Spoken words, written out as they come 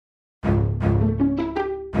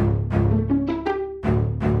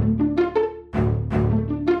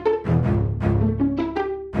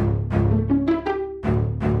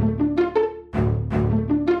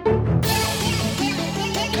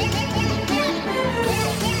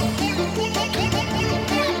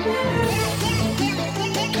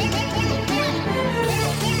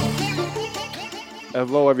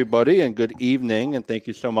Hello, everybody, and good evening. And thank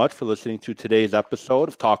you so much for listening to today's episode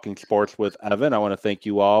of Talking Sports with Evan. I want to thank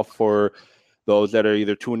you all for those that are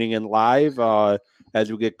either tuning in live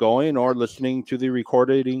as we get going or listening to the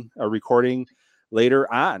recording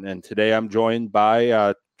later on. And today I'm joined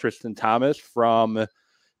by Tristan Thomas from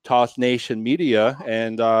Toss Nation Media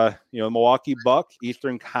and, Milwaukee Bucks,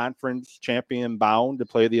 Eastern Conference champion bound to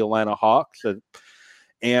play the Atlanta Hawks.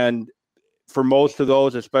 And for most of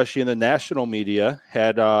those, especially in the national media,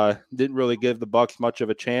 didn't really give the Bucks much of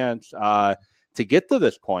a chance to get to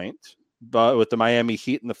this point. But with the Miami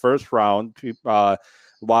Heat in the first round, a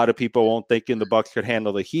lot of people won't thinking the Bucks could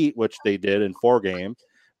handle the Heat, which they did in 4 games.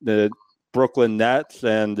 The Brooklyn Nets,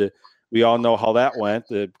 and we all know how that went.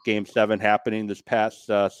 The Game 7 happening this past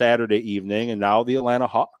Saturday evening, and now the Atlanta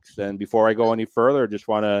Hawks. And before I go any further, I just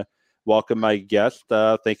want to welcome my guest.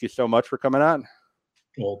 Thank you so much for coming on.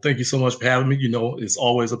 Well, thank you so much for having me. It's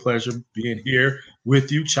always a pleasure being here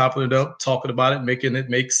with you, chopping it up, talking about it, making it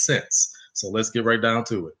make sense. So let's get right down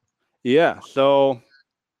to it. Yeah. So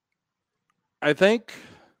I think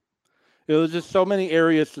it was just so many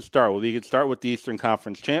areas to start with. We could start with the Eastern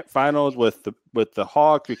Conference Finals with the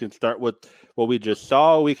Hawks. We can start with what we just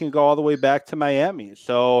saw. We can go all the way back to Miami.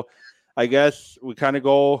 So I guess we kind of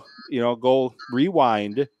go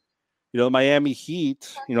rewind. The Miami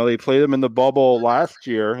Heat, they played them in the bubble last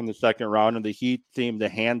year in the second round, and the Heat seemed to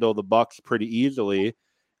handle the Bucks pretty easily.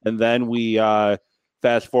 And then we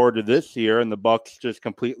fast forward to this year, and the Bucks just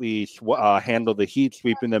completely handled the Heat,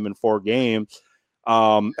 sweeping them in 4 games.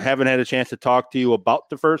 Haven't had a chance to talk to you about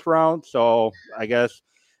the first round, so I guess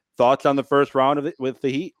thoughts on the first round of it with the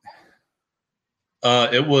Heat?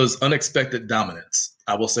 It was unexpected dominance.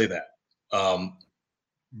 I will say that.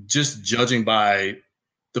 Just judging by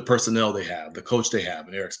the personnel they have, the coach they have,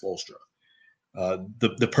 and Erik Spoelstra,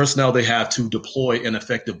 the personnel they have to deploy an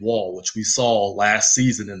effective wall, which we saw last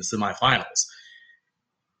season in the semifinals.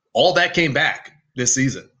 All that came back this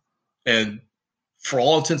season. And for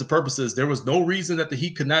all intents and purposes, there was no reason that the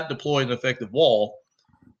Heat could not deploy an effective wall.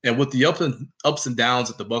 And with the ups and downs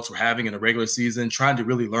that the Bucks were having in the regular season, trying to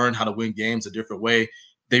really learn how to win games a different way,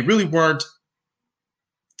 they really weren't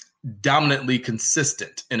dominantly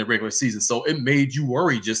consistent in the regular season. So it made you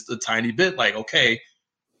worry just a tiny bit, like, okay,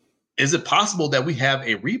 is it possible that we have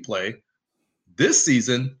a replay this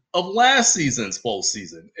season of last season's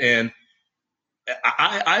postseason? And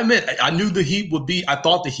I admit, I knew the Heat I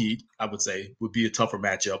thought the Heat, I would say, would be a tougher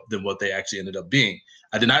matchup than what they actually ended up being.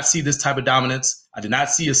 I did not see this type of dominance. I did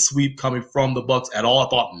not see a sweep coming from the Bucks at all. I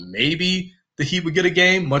thought maybe the Heat would get a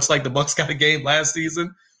game, much like the Bucks got a game last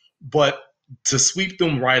season. But to sweep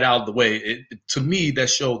them right out of the way, to me, that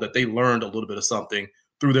showed that they learned a little bit of something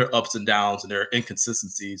through their ups and downs and their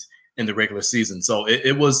inconsistencies in the regular season. So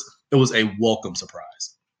it was a welcome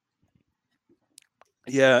surprise.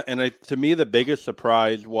 Yeah, and to me, the biggest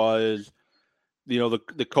surprise was,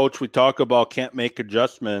 the coach we talk about can't make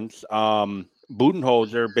adjustments.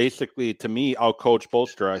 Budenholzer basically, to me, outcoached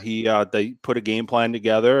Spoelstra. They put a game plan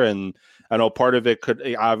together, and I know part of it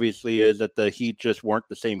obviously is that the Heat just weren't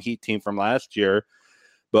the same Heat team from last year.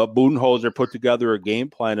 But Budenholzer put together a game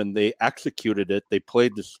plan and they executed it. They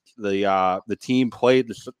played the team played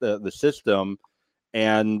the system,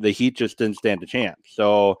 and the Heat just didn't stand a chance.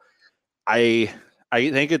 So I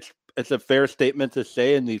think it's a fair statement to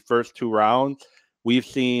say in the first 2 rounds, we've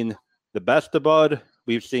seen the best of Bud,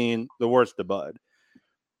 we've seen the worst of Bud.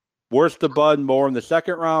 Worst of Bud more in the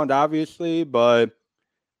second round, obviously, but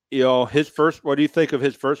what do you think of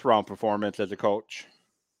his first round performance as a coach?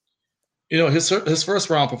 His first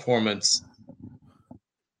round performance,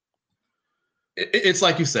 it's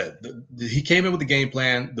like you said, he came in with a game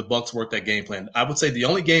plan. The Bucks worked that game plan. I would say the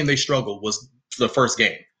only game they struggled was the first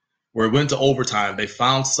game, where it went to overtime. They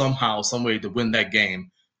found some way to win that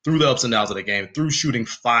game through the ups and downs of the game, through shooting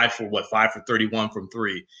 5 for 31 from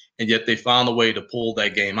 3, and yet they found a way to pull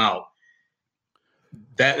that game out.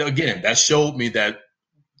 That showed me that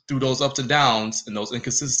through those ups and downs and those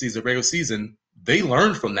inconsistencies of regular season, they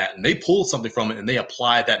learned from that and they pulled something from it and they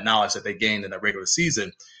applied that knowledge that they gained in that regular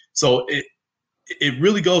season. So it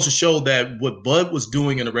really goes to show that what Bud was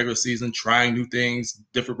doing in the regular season, trying new things,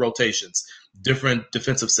 different rotations, different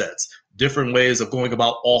defensive sets, different ways of going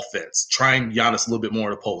about offense, trying Giannis a little bit more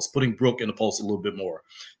in the post, putting Brook in the post a little bit more.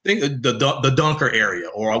 Think the dunker area,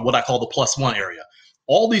 or what I call the +1 area.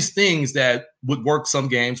 All these things that would work some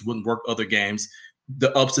games, wouldn't work other games,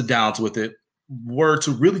 the ups and downs with it, were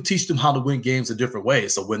to really teach them how to win games a different way.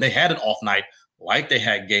 So when they had an off night, like they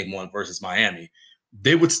had game 1 versus Miami,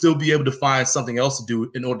 they would still be able to find something else to do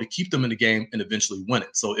in order to keep them in the game and eventually win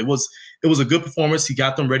it. So it was a good performance. He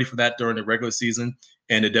got them ready for that during the regular season,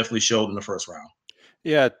 and it definitely showed in the first round.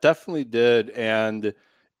 Yeah, it definitely did. And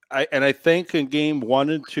I think in game 1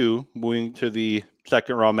 and 2, moving to the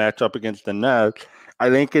second round matchup against the Nets, I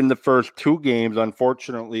think in the first 2 games,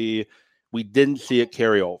 unfortunately, we didn't see it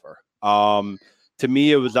carry over. To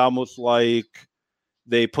me, it was almost like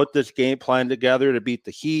they put this game plan together to beat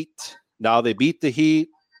the Heat. Now they beat the Heat.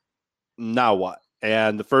 Now what?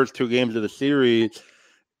 And the first 2 games of the series,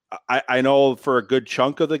 I know for a good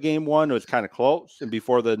chunk of the game 1, it was kind of close. And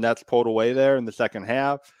before the Nets pulled away there in the second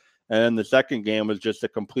half, and the second game was just a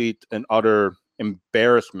complete and utter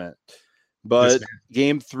embarrassment. But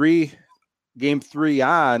game three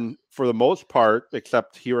on, for the most part,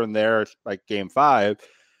 except here and there, like game 5,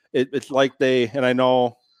 it's like and I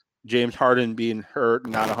know James Harden being hurt,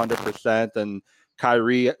 not 100%, and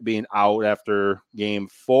Kyrie being out after game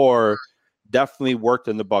 4 definitely worked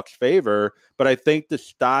in the Bucks' favor. But I think the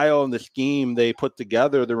style and the scheme they put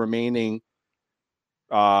together, the remaining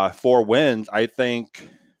 4 wins, I think,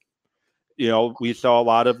 we saw a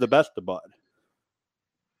lot of the best of Bud.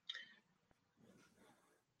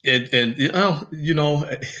 And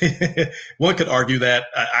one could argue that.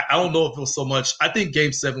 I don't know if it was so much. I think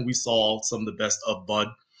Game 7 we saw some of the best of Bud,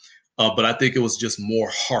 but I think it was just more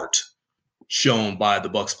heart shown by the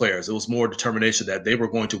Bucks players. It was more determination that they were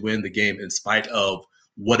going to win the game in spite of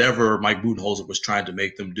whatever Mike Budenholzer was trying to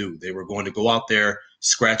make them do. They were going to go out there,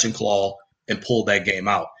 scratch and claw, and pull that game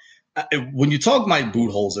out. When you talk Mike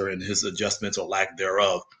Budenholzer and his adjustments or lack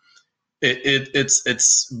thereof,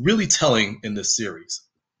 it's really telling in this series.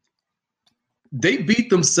 They beat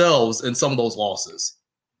themselves in some of those losses.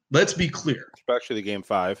 Let's be clear. Especially game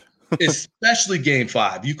 5. Especially game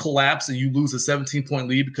 5. You collapse and you lose a 17-point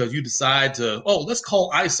lead because you decide to, let's call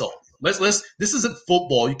ISO. This isn't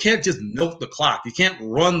football. You can't just milk the clock. You can't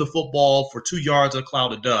run the football for 2 yards in a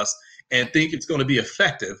cloud of dust and think it's going to be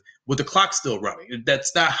effective with the clock still running.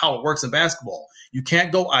 That's not how it works in basketball. You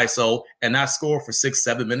can't go ISO and not score for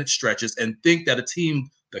 6-7 minute stretches and think that a team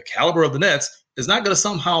the caliber of the Nets is not going to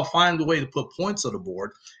somehow find a way to put points on the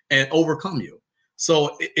board and overcome you.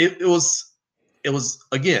 So it was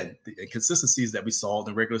again the inconsistencies that we saw in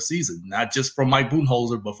the regular season, not just from Mike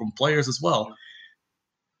Budenholzer, but from players as well,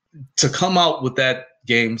 to come out with that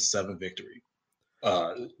Game 7 victory.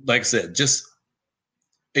 Like I said, just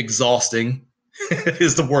exhausting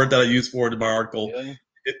is the word that I use for it in my article.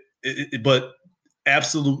 Yeah. But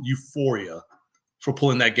absolute euphoria for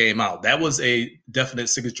pulling that game out. That was a definite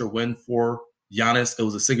signature win for Giannis. It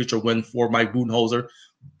was a signature win for Mike Budenholzer.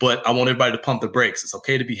 But I want everybody to pump the brakes. It's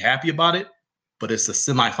okay to be happy about it, but it's the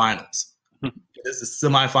semifinals. It's the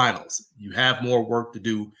semifinals. You have more work to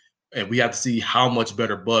do, and we have to see how much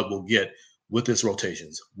better Bud will get with his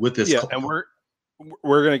rotations, with this. Yeah, and we're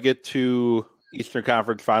going to get to Eastern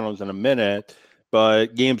Conference Finals in a minute,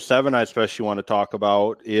 but Game 7 I especially want to talk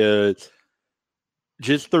about is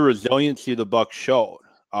just the resiliency the Bucks showed.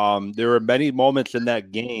 There were many moments in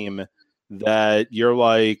that game that you're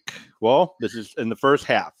like, well, this is in the first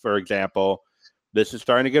half, for example, this is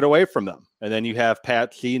starting to get away from them. And then you have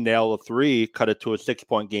Pat C nail a 3, cut it to a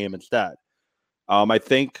 6-point game instead. I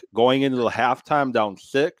think going into the halftime down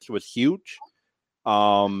 6 was huge.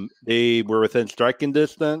 They were within striking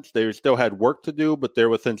distance. They still had work to do, but they're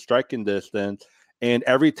within striking distance. And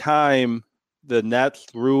every time the Nets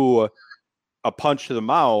threw a punch to the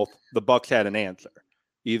mouth, the Bucks had an answer.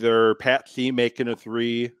 Either Pat C making a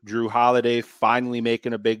 3, Drew Holiday finally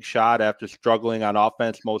making a big shot after struggling on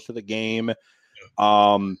offense most of the game,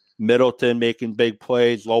 Middleton making big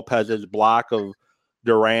plays, Lopez's block of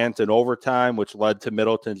Durant in overtime, which led to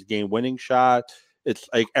Middleton's game-winning shot. It's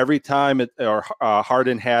like every time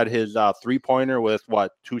Harden had his 3-pointer with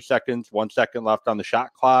 2 seconds, 1 second left on the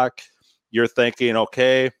shot clock, you're thinking,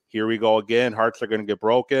 okay, here we go again. Hearts are going to get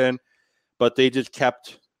broken. But they just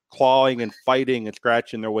kept clawing and fighting and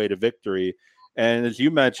scratching their way to victory. And as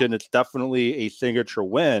you mentioned, it's definitely a signature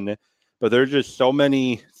win, but there's just so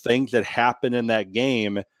many things that happen in that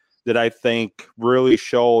game that I think really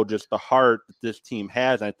show just the heart that this team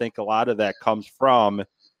has. And I think a lot of that comes from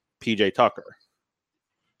PJ Tucker.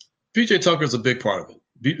 PJ Tucker is a big part of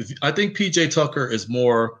it. I think PJ Tucker is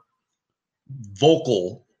more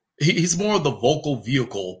vocal. He's more of the vocal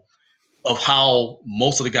vehicle of how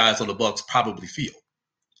most of the guys on the Bucks probably feel.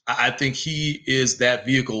 I think he is that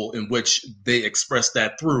vehicle in which they express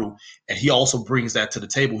that through, and he also brings that to the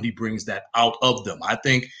table. He brings that out of them. I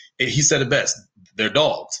think he said it best. They're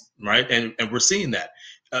dogs, right? And we're seeing that.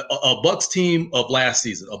 A Bucks team of last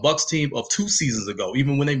season, a Bucks team of 2 seasons ago,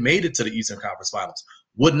 even when they made it to the Eastern Conference Finals,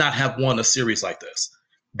 would not have won a series like this.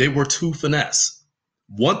 They were too finesse.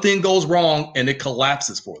 One thing goes wrong, and it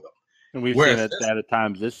collapses for them. And we've seen it at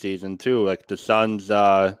times this season, too, like the Suns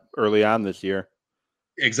early on this year.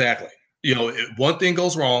 Exactly. One thing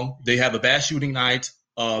goes wrong, they have a bad shooting night,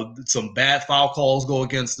 some bad foul calls go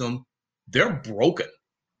against them. They're broken.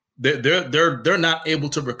 They're not able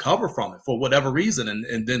to recover from it for whatever reason.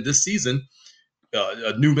 And then this season,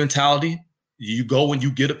 a new mentality. You go and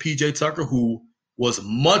you get a PJ Tucker who was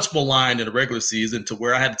much maligned in the regular season to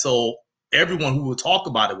where I had to tell everyone who would talk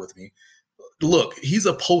about it with me, look, he's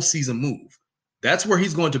a postseason move. That's where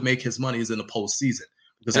he's going to make his money is in the postseason.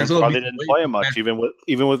 Because they didn't play him much, even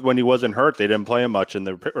with when he wasn't hurt. They didn't play him much in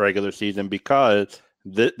the regular season because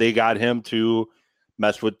they got him to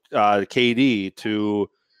mess with KD, to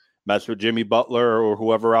mess with Jimmy Butler or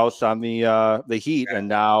whoever else on the Heat, and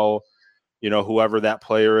now whoever that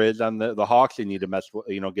player is on the Hawks, they need to mess with,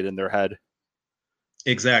 get in their head.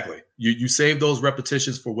 Exactly. You save those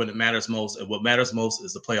repetitions for when it matters most, and what matters most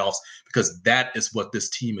is the playoffs, because that is what this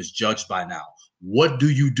team is judged by now. What do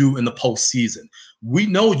you do in the postseason? We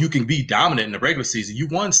know you can be dominant in the regular season. You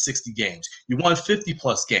won 60 games. You won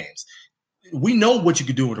 50-plus games. We know what you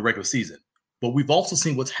can do in the regular season, but we've also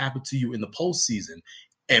seen what's happened to you in the postseason.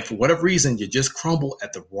 And for whatever reason, you just crumble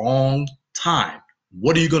at the wrong time.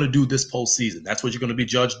 What are you going to do this postseason? That's what you're going to be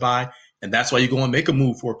judged by, and that's why you're going to make a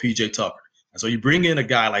move for PJ Tucker. And so you bring in a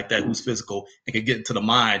guy like that who's physical and can get into the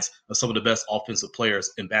minds of some of the best offensive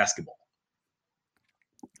players in basketball.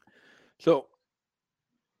 So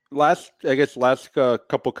last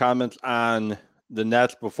couple comments on the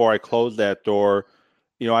Nets before I close that door.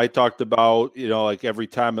 I talked about, like every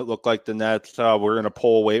time it looked like the Nets were going to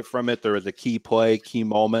pull away from it, there was a key play, key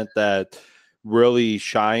moment that really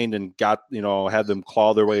shined and got, had them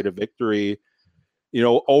claw their way to victory.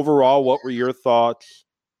 Overall, what were your thoughts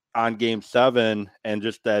on Game 7 and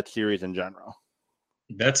just that series in general?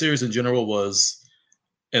 That series in general was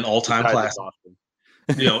an all-time classic.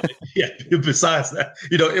 Besides that,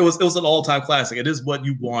 it was an all-time classic. It is what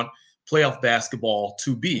you want playoff basketball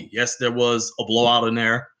to be. Yes, there was a blowout in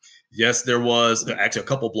there. Yes, there was actually a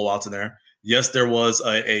couple of blowouts in there. Yes, there was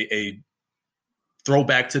a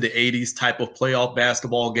throwback to the 80s type of playoff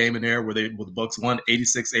basketball game in there where the Bucks won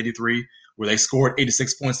 86-83, where they scored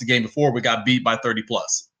 86 points the game before. We got beat by 30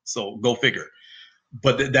 plus. So go figure.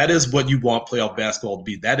 But that is what you want playoff basketball to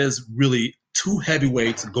be. That is really two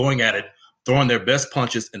heavyweights going at it, throwing their best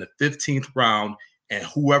punches in the 15th round, and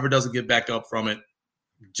whoever doesn't get back up from it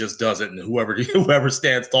just does it. And whoever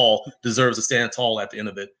stands tall deserves to stand tall at the end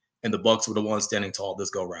of it. And the Bucks were the ones standing tall this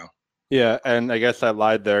go round. Yeah, and I guess I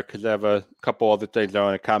lied there because I have a couple other things I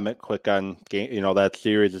want to comment quick on that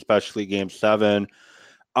series, especially Game 7.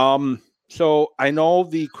 So I know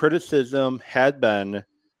the criticism had been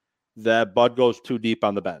that Bud goes too deep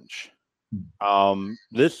on the bench.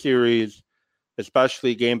 This series,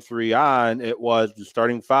 especially Game 3 on, it was the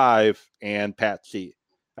starting five and Pat C.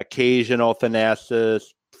 Occasional Thanasis,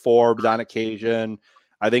 Forbes on occasion.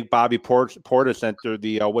 I think Bobby Portis entered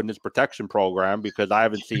the witness protection program because I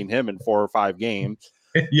haven't seen him in 4 or 5 games.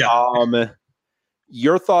 Yeah.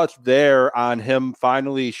 Your thoughts there on him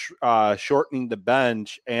finally shortening the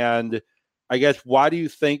bench, and I guess why do you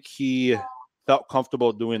think he felt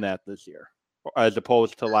comfortable doing that this year as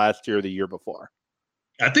opposed to last year or the year before?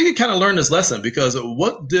 I think he kind of learned his lesson, because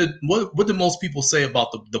what did most people say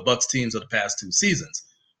about the Bucks teams of the past 2 seasons?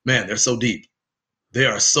 Man, they're so deep. They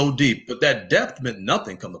are so deep. But that depth meant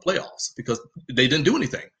nothing come the playoffs because they didn't do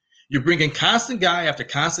anything. You're bringing constant guy after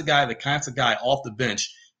constant guy after constant guy off the bench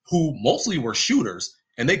who mostly were shooters,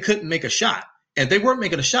 and they couldn't make a shot. And they weren't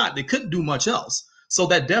making a shot. They couldn't do much else. So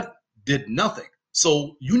that depth did nothing.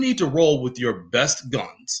 So you need to roll with your best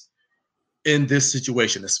guns in this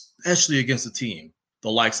situation, especially against a team the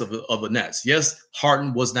likes of the Nets. Yes,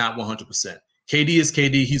 Harden was not 100%. KD is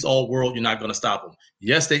KD. He's all world. You're not going to stop him.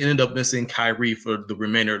 Yes, they ended up missing Kyrie for the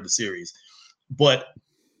remainder of the series, but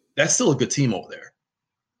that's still a good team over there.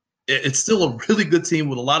 It's still a really good team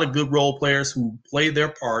with a lot of good role players who play their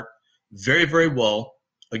part very, very well.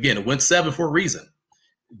 Again, it went 7 for a reason.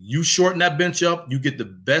 You shorten that bench up, you get the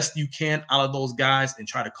best you can out of those guys and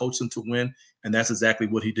try to coach them to win, and that's exactly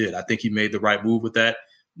what he did. I think he made the right move with that.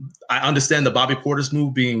 I understand the Bobby Portis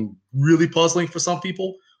move being really puzzling for some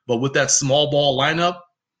people, but with that small ball lineup,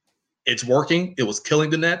 it's working. It was killing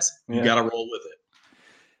the Nets. You got to roll with it.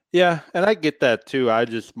 Yeah, and I get that too. I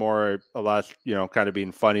just more or less, kind of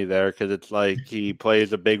being funny there because it's like he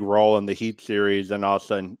plays a big role in the Heat series, and all of a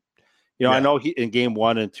sudden, I know in Game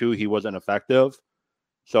 1 and 2 he wasn't effective,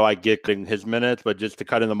 so I get his minutes, but just to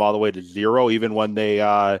cut them all the way to 0, even when they,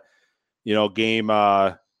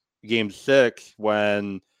 Game 6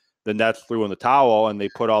 when the Nets threw in the towel and they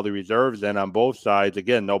put all the reserves in on both sides.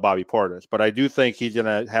 Again, no Bobby Portis, but I do think he's going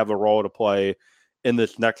to have a role to play in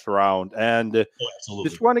this next round. And absolutely.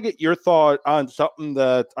 just want to get your thought on something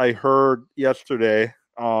that I heard yesterday.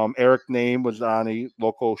 Eric Name was on a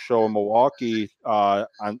local show in Milwaukee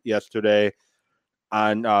on yesterday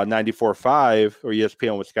on 94.5 or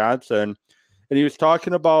ESPN Wisconsin. And he was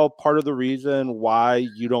talking about part of the reason why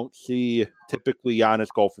you don't see typically Giannis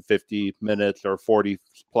go for 50 minutes or 40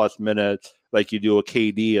 plus minutes like you do a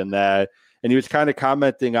KD and that. And he was kind of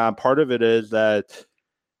commenting on part of it is that,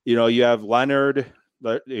 you have Leonard,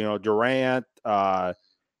 Durant,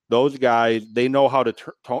 those guys, they know how to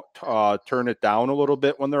turn it down a little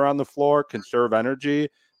bit when they're on the floor, conserve energy.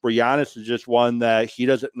 Where Giannis is just one that he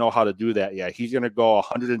doesn't know how to do that yet. He's going to go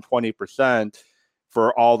 120%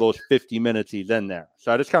 for all those 50 minutes he's in there.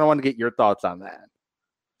 So I just kind of want to get your thoughts on that.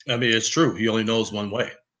 I mean, it's true. He only knows one way,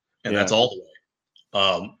 and that's all the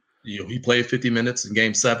way. He played 50 minutes in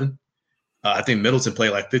Game 7. I think Middleton played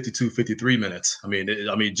like 52, 53 minutes. I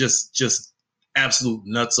mean, just absolute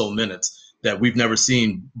nutso minutes that we've never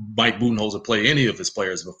seen Mike Budenholzer play any of his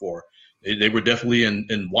players before. They were definitely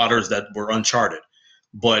in waters that were uncharted.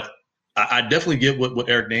 But I definitely get what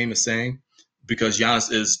Eric Name is saying, because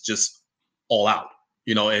Giannis is just all out.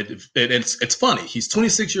 It's funny. He's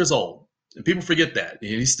 26 years old, and people forget that. And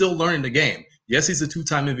he's still learning the game. Yes, he's a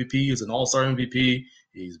two-time MVP. He's an all-star MVP.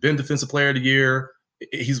 He's been Defensive Player of the Year.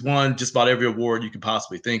 He's won just about every award you could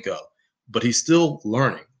possibly think of. But he's still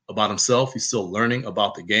learning about himself. He's still learning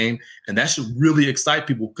about the game. And that should really excite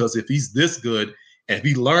people, because if he's this good and if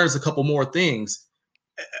he learns a couple more things,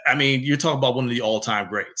 I mean, you're talking about one of the all-time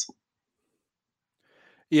greats.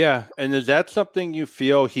 Yeah, and is that something you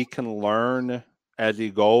feel he can learn as he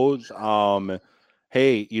goes?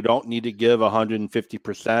 Hey, you don't need to give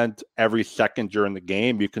 150% every second during the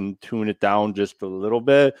game. You can tune it down just a little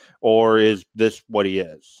bit, or is this what he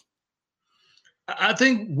is? I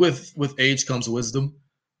think with age comes wisdom,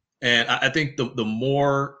 and I think the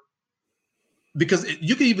more, because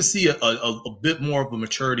you can even see a bit more of a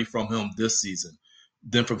maturity from him this season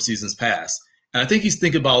than from seasons past. And I think he's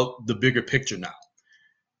thinking about the bigger picture now.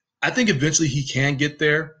 I think eventually he can get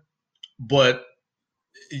there, but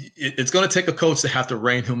it's going to take a coach to have to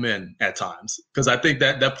rein him in at times, because I think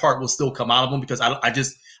that part will still come out of him, because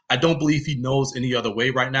I don't believe he knows any other way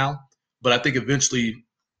right now. But I think eventually,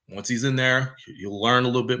 once he's in there, he'll learn a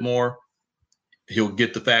little bit more. He'll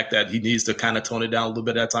get the fact that he needs to kind of tone it down a little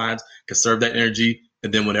bit at times, conserve that energy.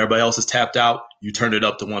 And then when everybody else is tapped out, you turn it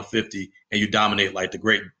up to 150 and you dominate like the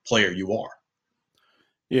great player you are.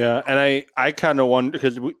 Yeah, and I kind of wonder,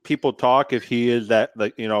 because people talk if he is that,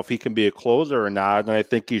 like, if he can be a closer or not, and I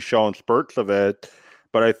think he's shown spurts of it,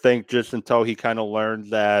 but I think just until he kind of learns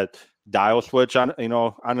that dial switch on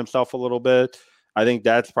himself a little bit, I think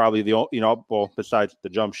that's probably the besides the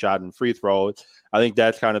jump shot and free throws, I think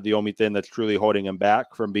that's kind of the only thing that's truly holding him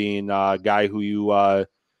back from being a guy who you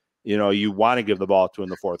want to give the ball to in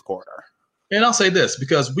the fourth quarter. And I'll say this,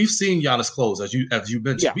 because we've seen Giannis close, as you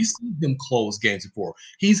mentioned. Yeah. We've seen him close games before.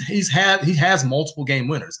 He has multiple game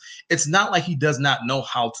winners. It's not like he does not know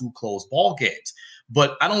how to close ball games.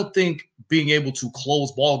 But I don't think being able to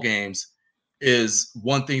close ball games is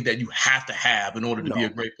one thing that you have to have in order to be a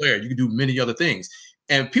great player. You can do many other things.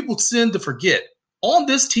 And people tend to forget, on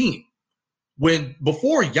this team,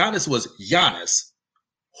 before Giannis was Giannis,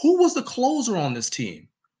 who was the closer on this team?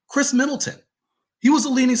 Chris Middleton. He was a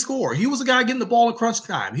leading scorer. He was a guy getting the ball in crunch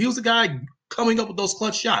time. He was a guy coming up with those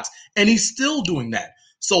clutch shots, and he's still doing that.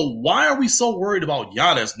 So why are we so worried about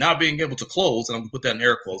Giannis not being able to close? And I'm going to put that in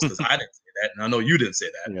air quotes, because I didn't say that, and I know you didn't say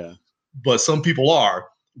that. Yeah. But some people are.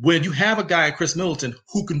 When you have a guy like Chris Middleton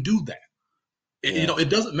who can do that, it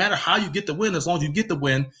doesn't matter how you get the win, as long as you get the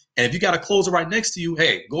win. And if you got a closer right next to you,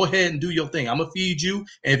 hey, go ahead and do your thing. I'm going to feed you,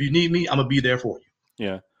 and if you need me, I'm going to be there for you.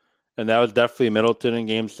 Yeah. And that was definitely Middleton in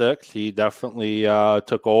Game 6. He definitely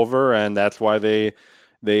took over, and that's why the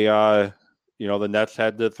Nets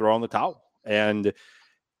had to throw in the towel. And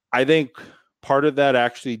I think part of that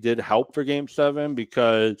actually did help for Game 7,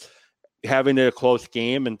 because having a close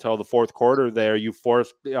game until the fourth quarter there, you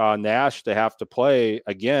forced Nash to have to play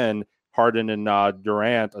again, Harden and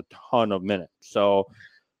Durant, a ton of minutes. So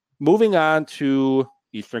moving on to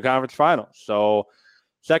Eastern Conference Finals. So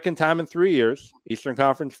second time in 3 years, Eastern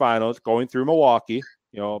Conference Finals, going through Milwaukee.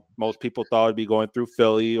 Most people thought it'd be going through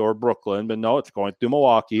Philly or Brooklyn, but no, it's going through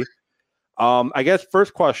Milwaukee. I guess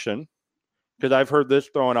first question, because I've heard this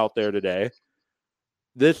thrown out there today.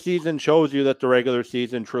 This season shows you that the regular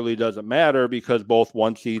season truly doesn't matter, because both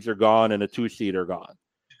 1 seeds are gone and a 2 seed are gone.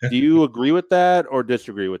 Do you agree with that or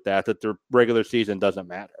disagree with that the regular season doesn't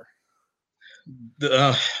matter?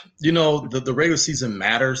 The regular season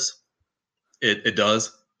matters. It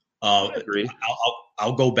does. I agree.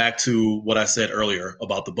 I'll go back to what I said earlier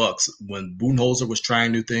about the Bucks when Budenholzer was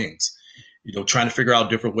trying new things, trying to figure out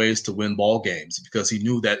different ways to win ball games because he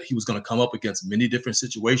knew that he was going to come up against many different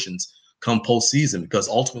situations come postseason because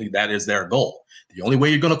ultimately that is their goal. The only way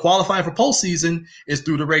you're going to qualify for postseason is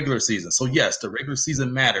through the regular season. So yes, the regular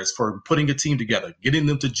season matters for putting a team together, getting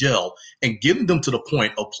them to gel, and getting them to the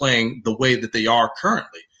point of playing the way that they are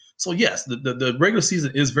currently. So yes, the regular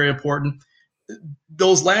season is very important.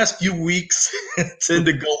 Those last few weeks tend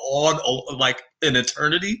to go on like an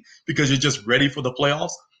eternity because you're just ready for the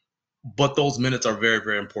playoffs. But those minutes are very,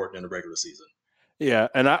 very important in the regular season. Yeah,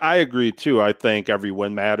 and I agree too. I think every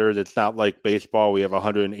win matters. It's not like baseball. We have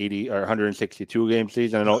 180 or 162 game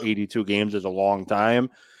season. I know 82 games is a long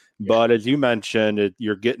time, but as you mentioned,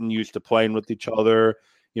 you're getting used to playing with each other.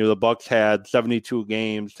 The Bucks had 72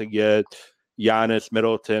 games to get Giannis,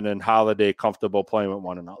 Middleton, and Holiday comfortable playing with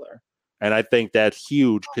one another. And I think that's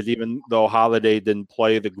huge because even though Holiday didn't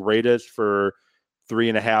play the greatest for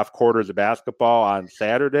 3.5 quarters of basketball on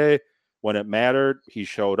Saturday, when it mattered, he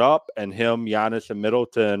showed up, and him, Giannis, and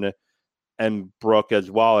Middleton, and Brook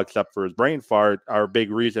as well, except for his brain fart, are a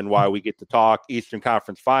big reason why we get to talk Eastern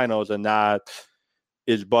Conference Finals and not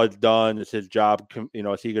is Bud done? Is his job,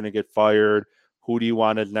 is he going to get fired? Who do you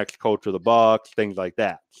want as next coach of the Bucks? Things like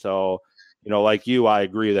that. So, like you, I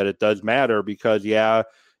agree that it does matter because,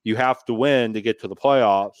 you have to win to get to the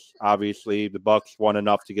playoffs. Obviously, the Bucks won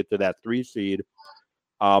enough to get to that 3 seed.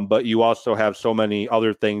 But you also have so many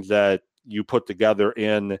other things that you put together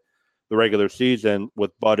in the regular season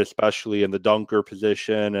with Bud, especially in the dunker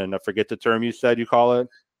position. And I forget the term you said you call it.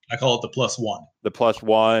 I call it the +1. The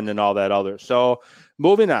 +1 and all that other. So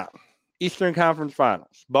moving on, Eastern Conference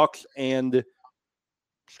Finals, Bucks and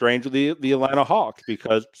strangely the Atlanta Hawks,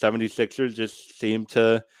 because 76ers just seem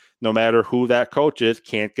to, no matter who that coach is,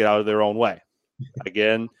 can't get out of their own way.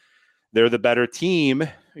 Again, they're the better team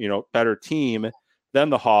than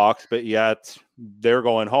the Hawks, but yet they're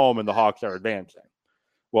going home and the Hawks are advancing.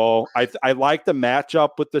 Well, I like the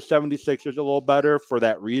matchup with the 76ers a little better for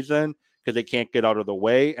that reason because they can't get out of the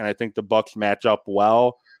way, and I think the Bucks match up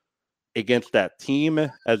well against that team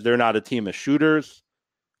as they're not a team of shooters.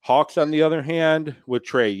 Hawks, on the other hand, with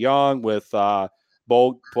Trae Young, with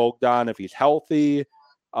Bogdan if he's healthy,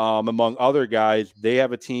 among other guys, they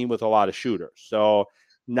have a team with a lot of shooters. So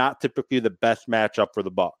not typically the best matchup for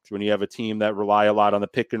the Bucks when you have a team that rely a lot on the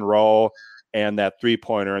pick and roll and that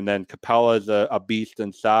three-pointer, and then Capella is a beast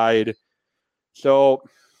inside. So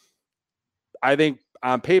I think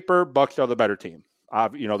on paper, Bucks are the better team.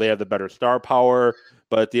 They have the better star power,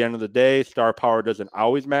 but at the end of the day, star power doesn't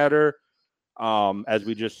always matter. As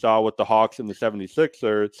we just saw with the Hawks and the 76ers.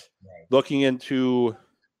 Right. Looking into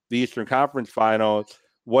the Eastern Conference Finals,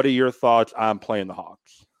 what are your thoughts on playing the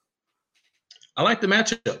Hawks? I like the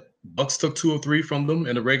matchup. Bucks took 2 of 3 from them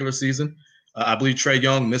in the regular season. I believe Trae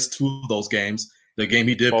Young missed 2 of those games. The game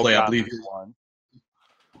he did play, I believe he won.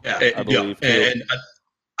 Yeah, I believe. And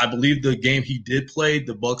I believe the game he did play,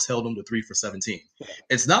 the Bucks held him to 3 for 17.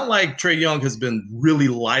 It's not like Trae Young has been really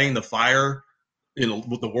lighting the fire,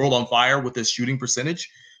 with the world on fire with his shooting percentage.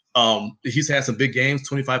 He's had some big games: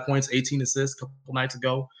 25 points, 18 assists a couple nights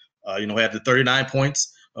ago. He had the 39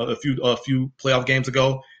 points a few playoff games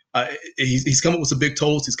ago. He's come up with some big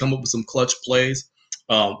totals. He's come up with some clutch plays.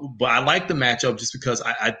 But I like the matchup just because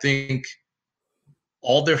I think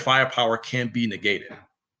all their firepower can be negated.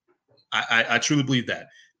 I truly believe that.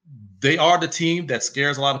 They are the team that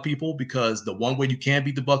scares a lot of people because the one way you can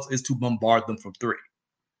beat the Bucks is to bombard them from 3.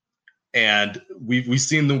 And we've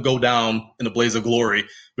seen them go down in a blaze of glory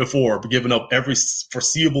before, giving up every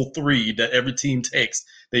foreseeable 3 that every team takes.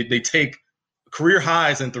 They take career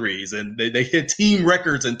highs in 3s, and they hit team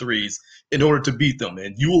records in 3s in order to beat them.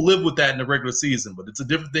 And you will live with that in the regular season, but it's a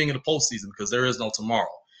different thing in the postseason because there is no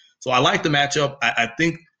tomorrow. So I like the matchup. I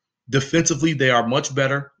think defensively they are much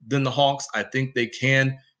better than the Hawks. I think they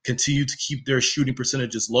can continue to keep their shooting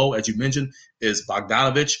percentages low. As you mentioned, is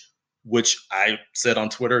Bogdanovich, which I said on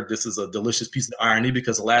Twitter, this is a delicious piece of irony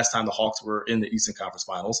because the last time the Hawks were in the Eastern Conference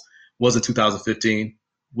Finals was in 2015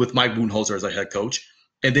 with Mike Budenholzer as a head coach.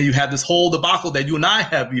 And then you have this whole debacle that you and I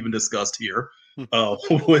have even discussed here with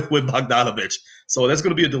Bogdanovich. So that's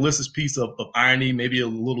going to be a delicious piece of irony, maybe a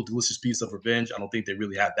little delicious piece of revenge. I don't think they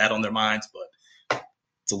really have that on their minds, but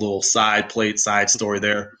it's a little side story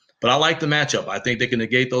there. But I like the matchup. I think they can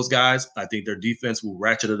negate those guys. I think their defense will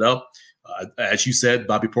ratchet it up. As you said,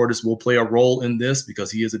 Bobby Portis will play a role in this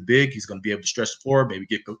because he is a big. He's going to be able to stretch the floor, maybe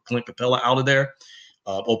get Clint Capella out of there,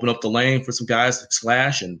 open up the lane for some guys to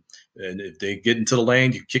slash. And if they get into the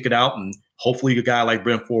lane, you kick it out. And hopefully a guy like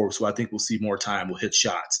Brent Forbes, who I think we'll see more time, will hit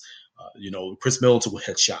shots. Chris Middleton will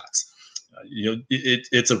hit shots.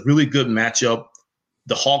 It's a really good matchup.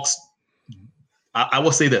 The Hawks, I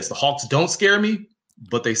will say this: the Hawks don't scare me,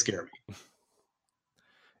 but they scare me.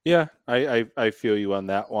 Yeah, I feel you on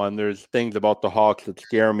that one. There's things about the Hawks that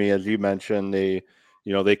scare me, as you mentioned. They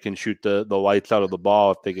can shoot the lights out of the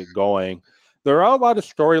ball if they get going. There are a lot of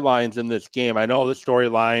storylines in this game. I know the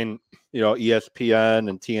storyline, ESPN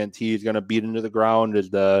and TNT is going to beat into the ground is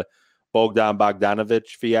the Bogdan Bogdanovic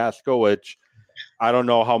fiasco, which I don't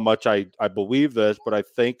know how much I believe this, but I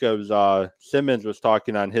think it was Simmons was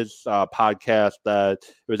talking on his podcast that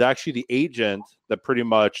it was actually the agent that pretty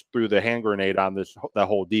much threw the hand grenade on that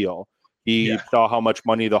whole deal. He saw how much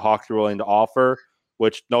money the Hawks were willing to offer,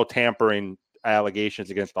 which no tampering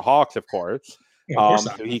allegations against the Hawks, of course.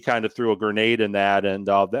 So he kind of threw a grenade in that, and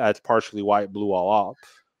that's partially why it blew all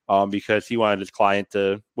up, because he wanted his client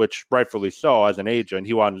to, which rightfully so as an agent,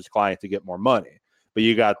 he wanted his client to get more money. But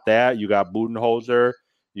you got that. You got Budenholzer.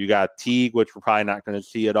 You got Teague, which we're probably not going to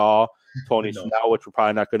see at all. Tony Snell, which we're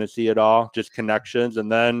probably not going to see at all. Just connections. And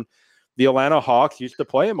then the Atlanta Hawks used to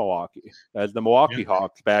play in Milwaukee as the Milwaukee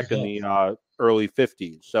Hawks back in the early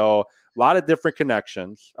 50s. So a lot of different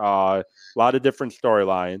connections, a lot of different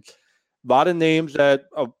storylines, a lot of names that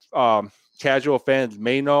casual fans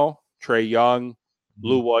may know. Trae Young,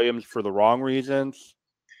 Lou Williams for the wrong reasons.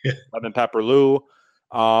 Lemon Pepper Lou.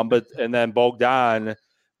 And then Bogdan,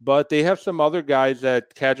 but they have some other guys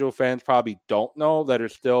that casual fans probably don't know that are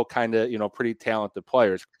still kind of, pretty talented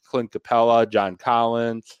players. Clint Capella, John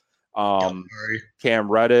Collins,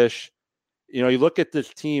 Cam Reddish. You look at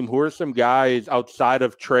this team, who are some guys outside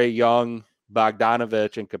of Trae Young,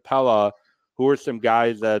 Bogdanovich, and Capella, who are some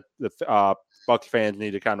guys that the Bucks fans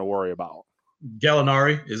need to kind of worry about?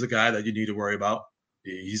 Gallinari is a guy that you need to worry about.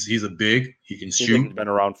 He's a big, he can shoot. He's been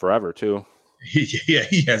around forever too.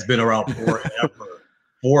 He has been around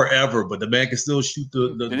forever. But the man can still shoot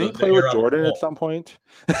the. Did he play with Jordan at some point?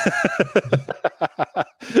 It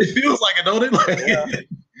feels like it, don't it? Like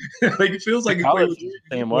it feels like he played with the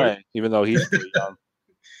same way, even though he's pretty young.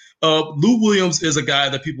 Lou Williams is a guy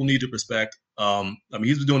that people need to respect.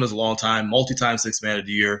 He's been doing this a long time, multi-time Sixth Man of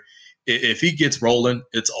the Year. If he gets rolling,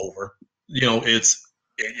 it's over. It's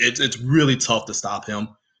really tough to stop him.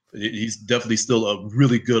 He's definitely still a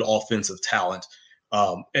really good offensive talent.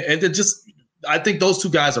 I think those two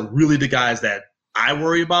guys are really the guys that I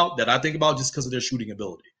worry about, that I think about just because of their shooting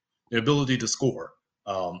ability, their ability to score.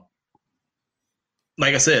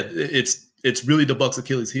 Like I said, it's really the Bucks'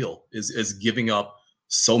 Achilles heel is giving up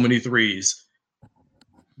so many threes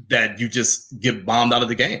that you just get bombed out of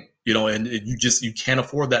the game, and you can't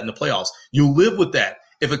afford that in the playoffs. You live with that.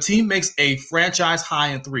 If a team makes a franchise high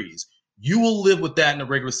in threes, you will live with that in the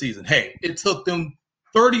regular season. Hey, it took them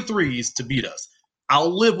 30 threes to beat us.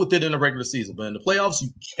 I'll live with it in the regular season, but in the playoffs, you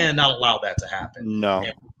cannot allow that to happen. No.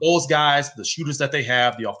 And those guys, the shooters that they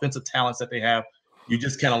have, the offensive talents that they have, you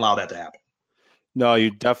just can't allow that to happen. No,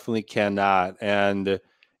 you definitely cannot. And,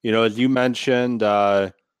 as you mentioned,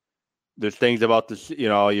 there's things about this,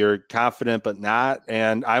 you're confident but not.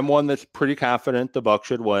 And I'm one that's pretty confident the Bucks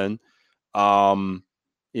should win.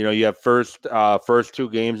 You have first two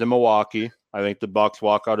games in Milwaukee. I think the Bucks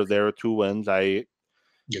walk out of there with 2 wins. The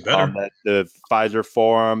Pfizer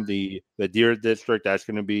Forum, the Deer District, that's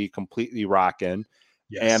going to be completely rocking.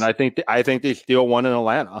 Yes. And I think they steal one in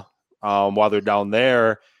Atlanta while they're down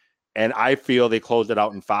there. And I feel they close it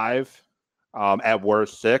out in 5, at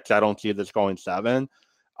worst 6. I don't see this going 7.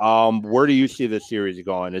 Where do you see this series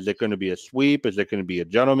going? Is it going to be a sweep? Is it going to be a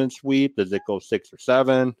gentleman's sweep? Does it go 6 or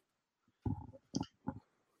 7?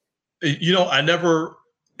 I never,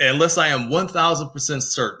 unless I am 1,000%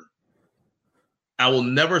 certain, I will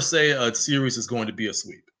never say a series is going to be a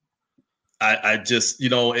sweep. I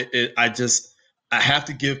have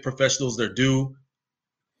to give professionals their due.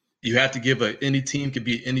 You have to give any team could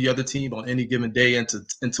be any other team on any given day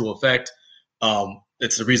into effect.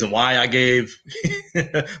 It's the reason why I gave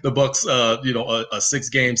the Bucks, a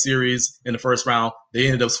 6-game series in the first round. They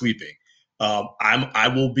ended up sweeping.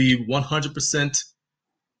 I will be 100%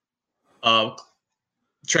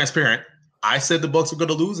 transparent. I said the Bucks were going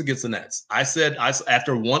to lose against the Nets. I said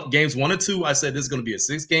after games 1 and 2, I said this is going to be a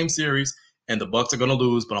 6-game series and the Bucks are going to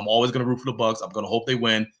lose, but I'm always going to root for the Bucks. I'm going to hope they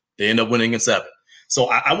win. They end up winning in 7. So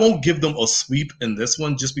I won't give them a sweep in this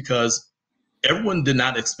one just because everyone did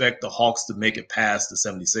not expect the Hawks to make it past the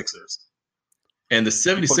 76ers. And the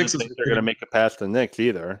 76ers they're going to make it past the Knicks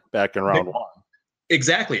either back in round 1.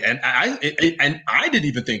 Exactly. And I didn't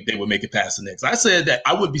even think they would make it past the Knicks. I said that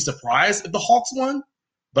I would be surprised if the Hawks won,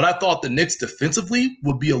 but I thought the Knicks defensively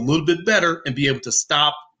would be a little bit better and be able to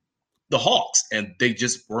stop the Hawks, and they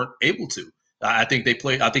just weren't able to. I think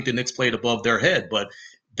the Knicks played above their head, but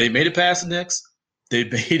They made it past the Knicks. They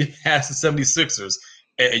made it past the 76ers.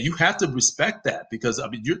 And you have to respect that because, I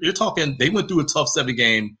mean, you're talking, they went through a tough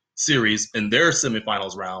 7-game series in their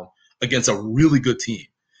semifinals round against a really good team.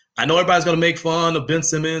 I know everybody's going to make fun of Ben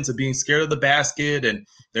Simmons and being scared of the basket, and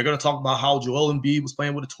they're going to talk about how Joel Embiid was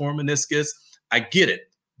playing with a torn meniscus. I get it,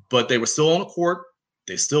 but they were still on the court.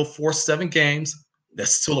 They still forced 7 games.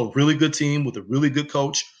 That's still a really good team with a really good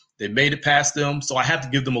coach. They made it past them, so I have to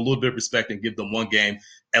give them a little bit of respect and give them 1 game.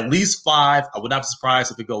 At least 5. I would not be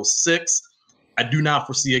surprised if it goes 6. I do not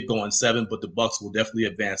foresee it going 7, but the Bucks will definitely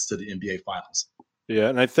advance to the NBA Finals. Yeah,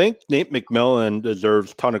 and I think Nate McMillan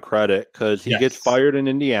deserves a ton of credit because he gets fired in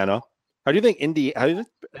Indiana. How do you think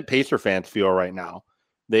Pacer fans feel right now?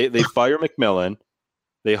 They fire McMillan,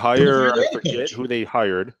 they hire I forget who they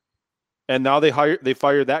hired, and now they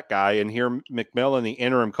fired that guy, and here McMillan, the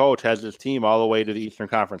interim coach, has his team all the way to the Eastern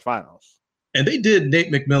Conference Finals. And they did Nate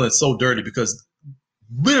McMillan so dirty because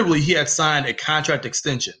literally he had signed a contract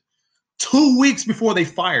extension 2 weeks before they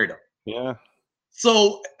fired him. Yeah.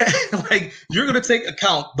 So, like, you're going to take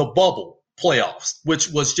account the bubble playoffs, which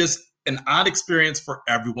was just an odd experience for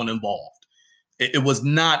everyone involved. It was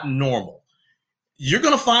not normal. You're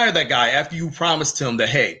going to fire that guy after you promised him that,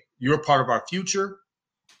 hey, you're a part of our future.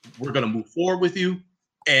 We're going to move forward with you.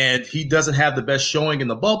 And he doesn't have the best showing in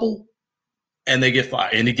the bubble, and they get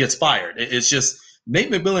fired, and he gets fired. It's just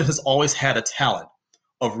Nate McMillan has always had a talent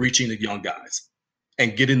of reaching the young guys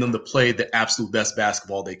and getting them to play the absolute best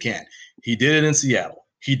basketball they can. He did it in Seattle.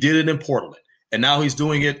 He did it in Portland. And now he's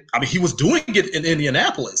doing it. I mean, he was doing it in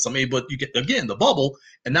Indianapolis. I mean, but you get, again, the bubble.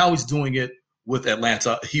 And now he's doing it with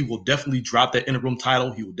Atlanta. He will definitely drop that interim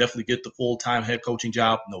title. He will definitely get the full-time head coaching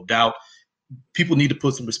job, no doubt. People need to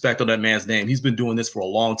put some respect on that man's name. He's been doing this for a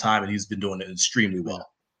long time, and he's been doing it extremely well.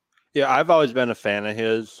 Yeah, I've always been a fan of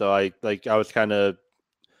his. So I was kind of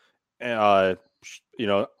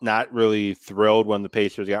not really thrilled when the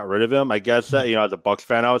Pacers got rid of him. I guess that, as a Bucks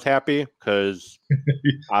fan, I was happy because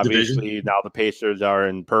obviously now the Pacers are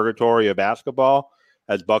in purgatory of basketball.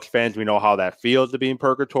 As Bucks fans, we know how that feels to be in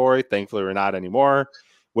purgatory. Thankfully, we're not anymore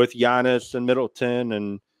with Giannis and Middleton,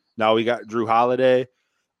 and now we got Drew Holiday.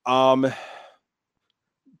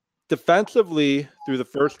 Defensively, through the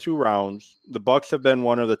first 2 rounds, the Bucks have been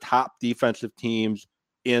one of the top defensive teams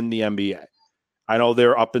in the NBA. I know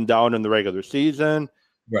they're up and down in the regular season.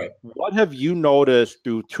 Right. What have you noticed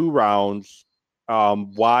through 2 rounds,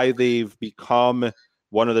 why they've become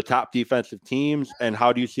one of the top defensive teams, and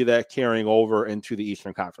how do you see that carrying over into the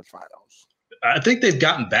Eastern Conference Finals? I think they've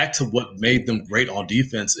gotten back to what made them great on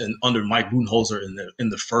defense and under Mike Budenholzer in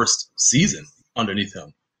the first season underneath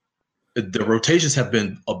him. The rotations have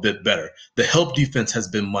been a bit better. The help defense has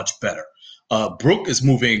been much better. Brook is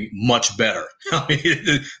moving much better. I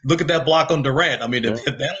mean, look at that block on Durant. I mean,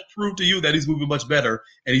 that'll prove to you that he's moving much better,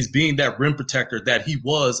 and he's being that rim protector that he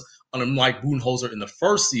was under Mike Budenholzer in the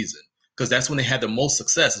first season, because that's when they had the most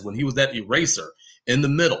success, is when he was that eraser in the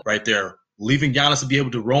middle right there, leaving Giannis to be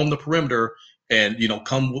able to roam the perimeter and,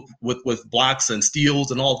 come with blocks and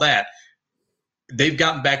steals and all that. They've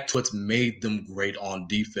gotten back to what's made them great on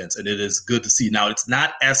defense, and it is good to see. Now, it's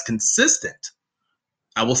not as consistent.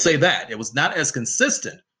 I will say that. It was not as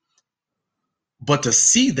consistent. But to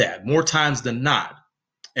see that more times than not,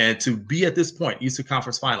 and to be at this point, Eastern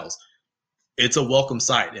Conference Finals, it's a welcome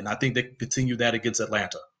sight, and I think they continue that against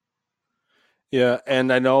Atlanta. Yeah,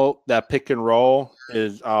 and I know that pick and roll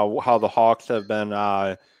is how the Hawks have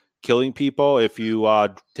been killing people. If you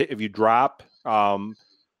drop,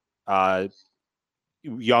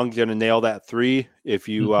 Young's going to nail that 3. If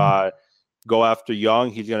you go after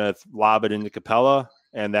Young, he's going to lob it into Capella,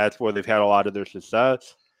 and that's where they've had a lot of their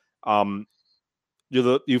success. You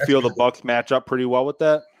feel the Bucks match up pretty well with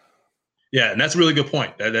that? Yeah, and that's a really good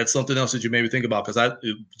point. That's something else that you made me think about, because I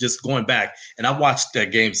just going back, and I watched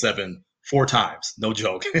that Game 7 4 times, no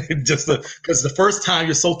joke. Just because the first time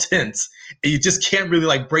you're so tense, and you just can't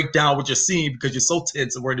really break down what you're seeing because you're so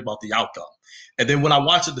tense and worried about the outcome. And then when I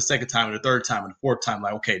watched it the second time and the third time and the fourth time,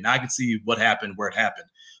 okay, now I can see what happened, where it happened.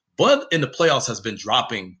 Bud in the playoffs has been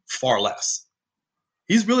dropping far less.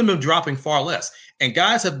 He's really been dropping far less. And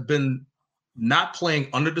guys have been not playing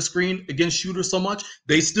under the screen against shooters so much.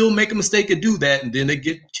 They still make a mistake and do that, and then they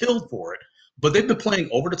get killed for it. But they've been playing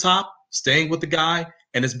over the top, staying with the guy,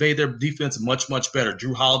 and it's made their defense much, much better.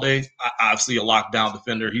 Drew Holiday, obviously a lockdown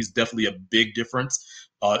defender. He's definitely a big difference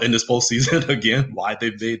in this postseason. Again, why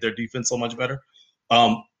they've made their defense so much better.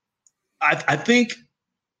 I think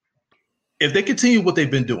if they continue what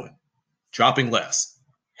they've been doing, dropping less,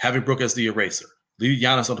 having Brook as the eraser, leave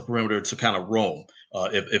Giannis on the perimeter to kind of roam.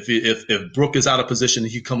 If Brook is out of position,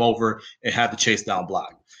 he come over and have the chase down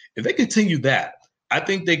block. If they continue that, I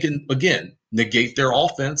think they can, again, negate their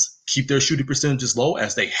offense, keep their shooting percentages low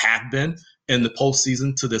as they have been in the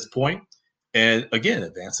postseason to this point, and again,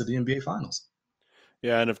 advance to the NBA Finals.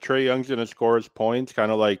 Yeah, and if Trae Young's going to score his points,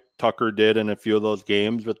 kind of like Tucker did in a few of those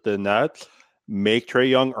games with the Nets, make Trae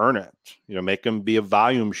Young earn it. Make him be a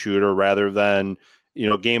volume shooter rather than,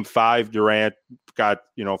 Game 5, Durant got,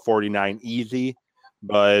 49 easy.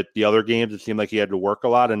 But the other games, it seemed like he had to work a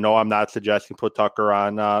lot. And no, I'm not suggesting put Tucker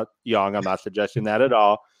on Young. I'm not suggesting that at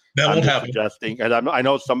all. That won't happen. Suggesting, and I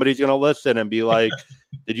know somebody's going to listen and be like,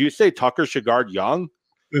 did you say Tucker should guard Young?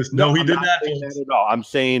 No, he did not. That at all. I'm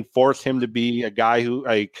saying force him to be a guy who,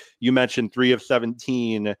 like you mentioned, 3 of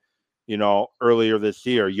 17, earlier this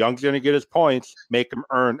year. Young's going to get his points, make him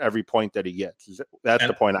earn every point that he gets. That's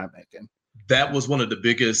the point I'm making. That was one of the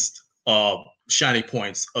biggest shining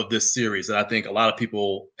points of this series that I think a lot of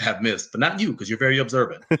people have missed, but not you because you're very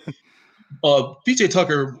observant. PJ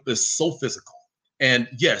Tucker is so physical. And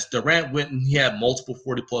yes, Durant went and he had multiple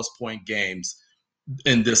 40-plus point games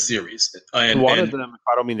in this series. And one of them,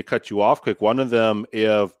 I don't mean to cut you off quick, one of them,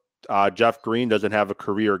 if Jeff Green doesn't have a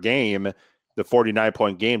career game, the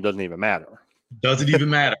 49-point game doesn't even matter. Doesn't even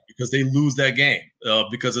matter because they lose that game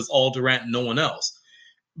because it's all Durant and no one else.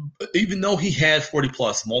 Even though he had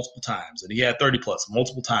 40-plus multiple times and he had 30-plus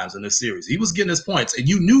multiple times in this series, he was getting his points. And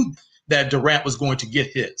you knew that Durant was going to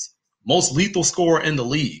get his. Most lethal scorer in the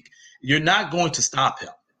league. You're not going to stop him.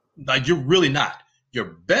 Like, you're really not. Your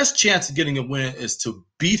best chance of getting a win is to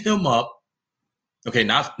beat him up. Okay,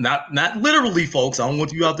 not literally, folks. I don't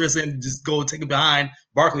want you out there saying just go take him behind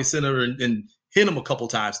Barclays Center and hit him a couple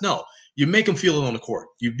times. No, you make him feel it on the court.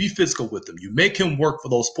 You be physical with him. You make him work for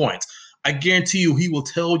those points. I guarantee you he will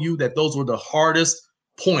tell you that those were the hardest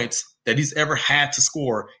points that he's ever had to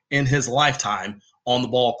score in his lifetime on the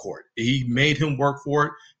ball court. He made him work for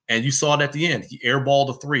it, and you saw it at the end. He airballed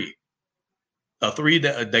a three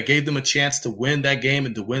that gave them a chance to win that game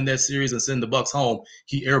and to win that series and send the Bucks home.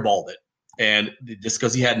 He airballed it, and just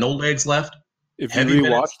because he had no legs left. If you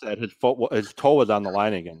rewatch that, his toe was on the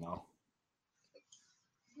line again, though.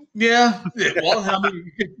 Yeah, well,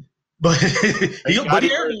 but he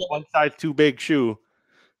airballed one size too big shoe.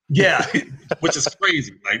 Yeah, which is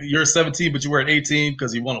crazy. Like, you're 17, but you wear an 18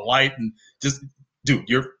 because you want a light, and just, dude,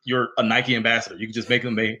 you're a Nike ambassador. You can just make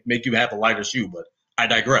you have a lighter shoe, but I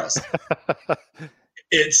digress.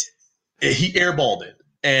 He airballed it.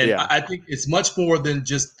 And yeah. I think it's much more than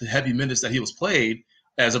just the heavy minutes that he was played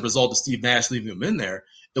as a result of Steve Nash leaving him in there.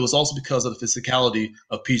 It was also because of the physicality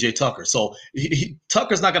of PJ Tucker. So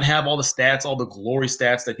Tucker's not going to have all the stats, all the glory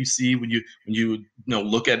stats that you see when you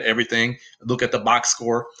look at everything, look at the box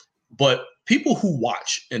score. But people who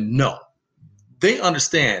watch and know, they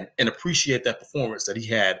understand and appreciate that performance that he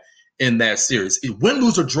had in that series. Win,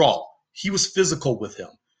 lose, or draw, he was physical with him.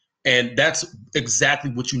 And that's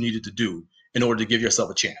exactly what you needed to do in order to give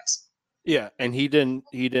yourself a chance. Yeah, and he didn't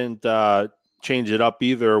change it up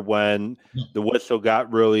either when the whistle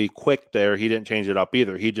got really quick there. He didn't change it up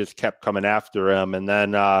either. He just kept coming after him. And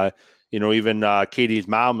then, even Katie's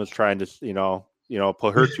mom was trying to,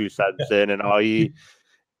 put her 2 cents in, and all he,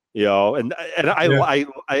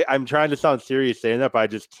 I'm trying to sound serious saying that, but I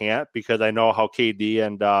just can't because I know how KD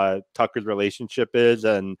and Tucker's relationship is.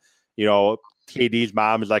 And, KD's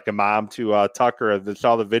mom is like a mom to Tucker. I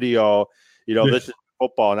saw the video, this is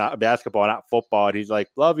football, not basketball, not football. And he's like,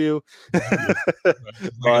 love you. But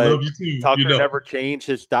I love you too. Tucker never changed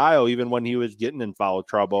his style, even when he was getting in foul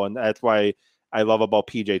trouble. And that's why I love about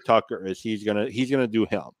PJ Tucker is he's gonna do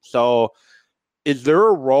him. So is there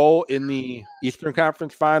a role in the Eastern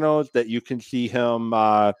Conference Finals that you can see him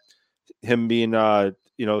being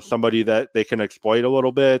somebody that they can exploit a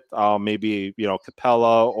little bit? Maybe,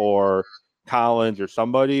 Capella or Collins or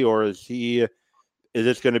somebody, or is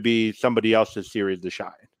this going to be somebody else's series to shine?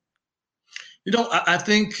 I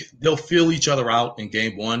think they'll feel each other out in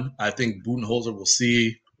game 1. I think Budenholzer will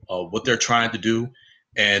see what they're trying to do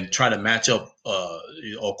and try to match up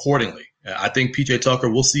accordingly. I think PJ Tucker,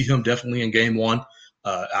 we'll see him definitely in game 1.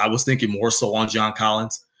 I was thinking more so on John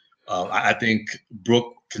Collins. I think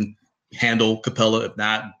Brook can handle Capella, if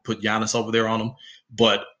not put Giannis over there on him.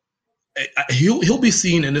 But he'll be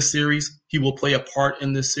seen in this series. He will play a part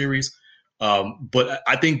in this series. But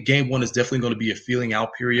I think game 1 is definitely going to be a feeling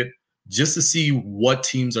out period just to see what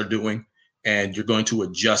teams are doing, and you're going to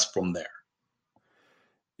adjust from there.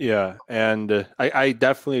 Yeah, and I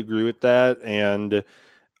definitely agree with that, and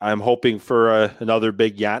I'm hoping for another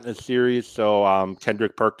big Giannis series so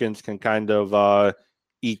Kendrick Perkins can kind of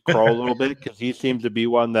eat crow a little bit because he seems to be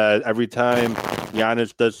one that every time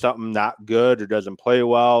Giannis does something not good or doesn't play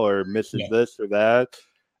well or misses this or that,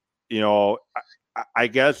 I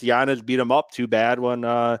guess Giannis beat him up too bad when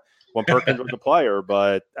Perkins was a player,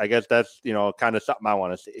 but I guess that's, kind of something I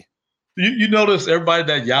want to see. You notice everybody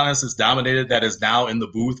that Giannis has dominated that is now in the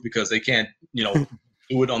booth because they can't,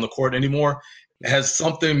 do it on the court anymore, has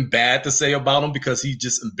something bad to say about him because he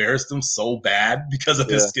just embarrassed them so bad because of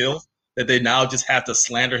his skills that they now just have to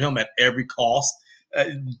slander him at every cost.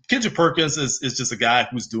 Kendrick Perkins is just a guy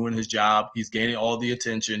who's doing his job. He's gaining all the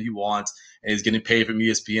attention he wants, and he's getting paid from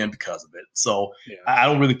ESPN because of it. So I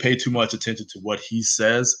don't really pay too much attention to what he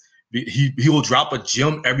says. He will drop a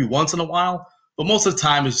gem every once in a while, but most of the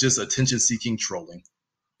time it's just attention-seeking trolling.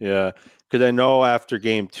 Yeah, because I know after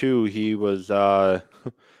Game 2, he was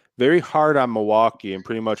very hard on Milwaukee and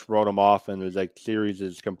pretty much wrote him off and was like, series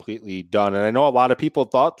is completely done. And I know a lot of people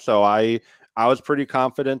thought so. I was pretty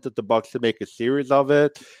confident that the Bucks would make a series of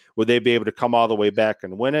it. Would they be able to come all the way back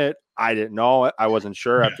and win it? I didn't know. I wasn't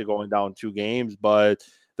sure after going down 2 games. But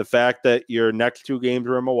the fact that your next 2 games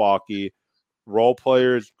were in Milwaukee, role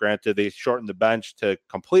players, granted, they shortened the bench to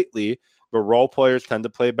completely, but role players tend to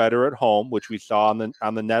play better at home, which we saw on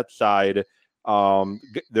the net side.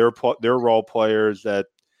 Their role players that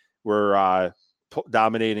were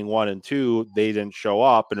dominating 1 and 2, they didn't show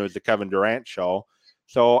up, and it was the Kevin Durant show.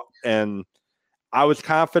 So, and I was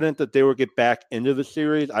confident that they would get back into the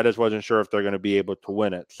series. I just wasn't sure if they're going to be able to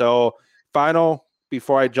win it. So,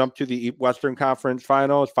 before I jump to the Western Conference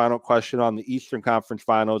Finals, final question on the Eastern Conference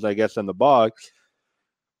Finals, I guess, and the Bucks.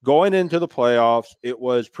 Going into the playoffs, it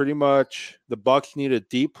was pretty much the Bucks need a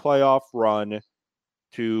deep playoff run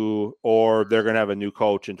or they're going to have a new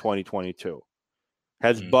coach in 2022.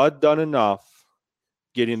 Has Bud done enough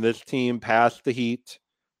getting this team past the Heat,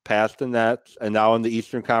 past the Nets, and now in the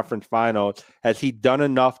Eastern Conference Finals? Has he done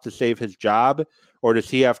enough to save his job, or does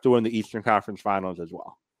he have to win the Eastern Conference Finals as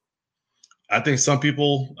well? I think some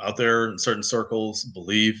people out there in certain circles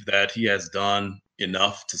believe that he has done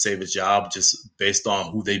enough to save his job just based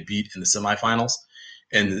on who they beat in the semifinals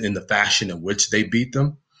and in the fashion in which they beat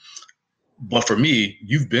them. But for me,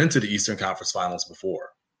 you've been to the Eastern Conference Finals before,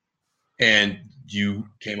 and you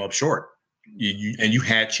came up short. You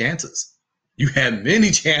had chances. You had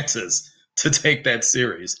many chances to take that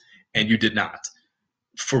series, and you did not.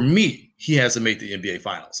 For me, he has to make the NBA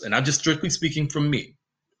Finals. And I'm just strictly speaking from me.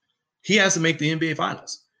 He has to make the NBA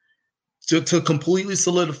Finals. To completely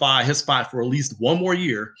solidify his spot for at least one more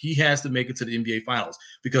year, he has to make it to the NBA Finals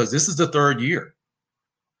because this is the 3rd year.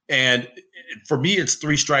 And for me, it's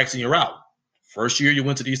 3 strikes and you're out. First year, you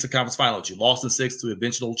went to the Eastern Conference Finals. You lost in 6 to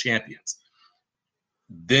eventual champions.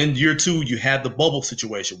 Then year 2, you had the bubble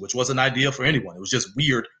situation, which wasn't ideal for anyone. It was just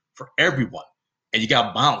weird for everyone. And you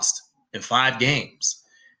got bounced in 5 games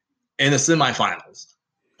in the semifinals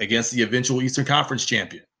against the eventual Eastern Conference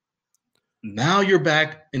champion. Now you're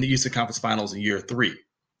back in the Eastern Conference Finals in year 3.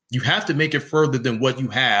 You have to make it further than what you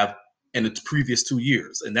have in the previous 2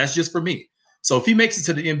 years. And that's just for me. So if he makes it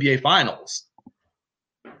to the NBA Finals,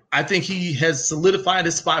 I think he has solidified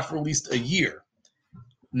his spot for at least a year.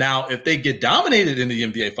 Now, if they get dominated in the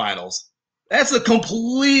NBA Finals, that's a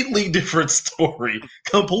completely different story.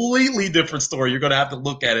 Completely different story. You're going to have to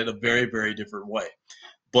look at it a very, very different way.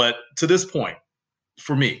 But to this point,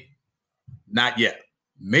 for me, not yet.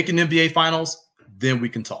 Make an NBA Finals, then we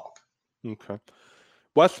can talk. Okay.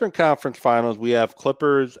 Western Conference Finals, we have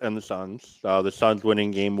Clippers and the Suns. The Suns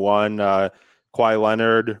winning Game 1. Kawhi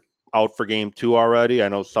Leonard out for Game 2 already. I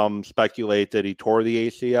know some speculate that he tore the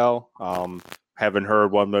ACL. Haven't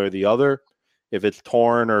heard one way or the other. If it's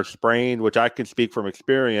torn or sprained, which I can speak from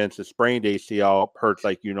experience, a sprained ACL hurts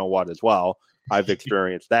like you know what as well. I've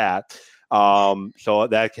experienced that. So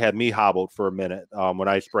that had me hobbled for a minute when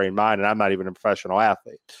I sprained mine, and I'm not even a professional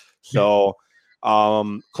athlete. So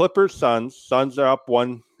Clippers, Suns are up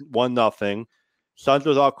 1-0. Suns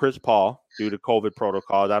without Chris Paul due to COVID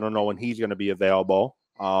protocols. I don't know when he's going to be available.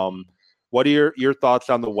 What are your thoughts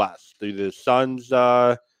on the West? Do the Suns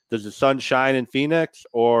does the sun shine in Phoenix,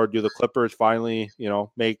 or do the Clippers finally,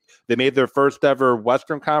 made their first ever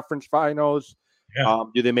Western Conference Finals? Yeah.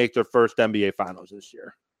 Do they make their first NBA Finals this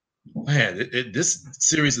year? Man, this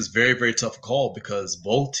series is very, very tough call because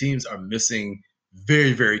both teams are missing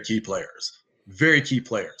very, very key players. Very key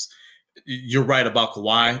players. You're right about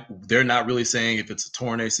Kawhi. They're not really saying if it's a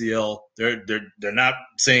torn ACL. They're not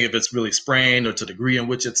saying if it's really sprained or to the degree in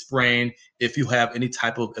which it's sprained. If you have any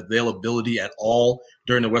type of availability at all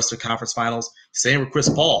during the Western Conference Finals. Same with Chris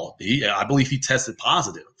Paul. I believe he tested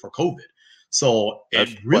positive for COVID. So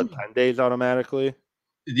that's really, 10 days automatically?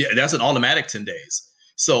 Yeah, that's an automatic 10 days.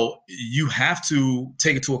 So you have to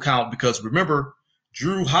take into account because remember,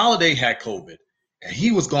 Jrue Holiday had COVID and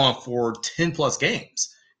he was gone for 10 plus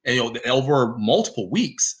games and over multiple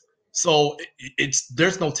weeks. So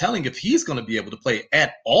there's no telling if he's going to be able to play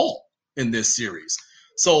at all in this series.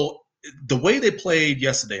 So the way they played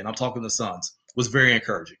yesterday, and I'm talking the Suns, was very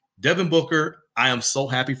encouraging. Devin Booker, I am so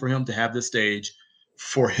happy for him to have this stage,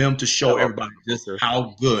 for him to show everybody just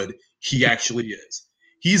how good he actually is.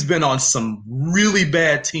 He's been on some really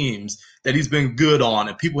bad teams that he's been good on,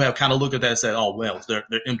 and people have kind of looked at that and said, oh, well, they're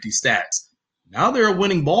empty stats. Now they're a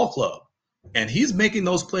winning ball club, and he's making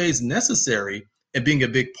those plays necessary and being a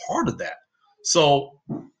big part of that. So,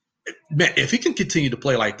 man, if he can continue to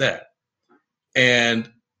play like that,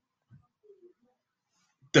 and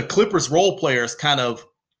the Clippers role players kind of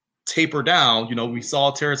taper down, we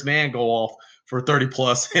saw Terrence Mann go off for 30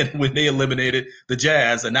 plus and when they eliminated the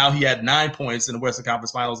Jazz, and now he had 9 points in the Western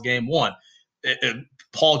Conference Finals game 1. And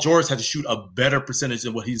Paul George had to shoot a better percentage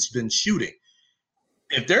than what he's been shooting.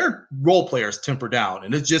 If their role players temper down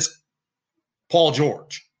and it's just Paul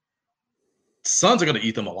George, Suns are going to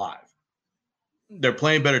eat them alive. They're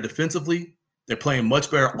playing better defensively. They're playing much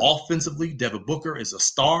better offensively. Devin Booker is a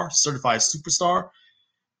star, certified superstar.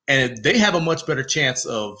 And they have a much better chance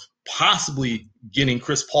of possibly getting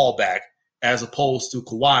Chris Paul back as opposed to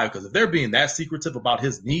Kawhi, because if they're being that secretive about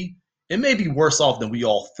his knee, it may be worse off than we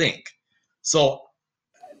all think. So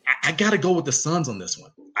I got to go with the Suns on this one.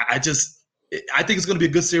 I think it's going to be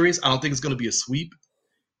a good series. I don't think it's going to be a sweep,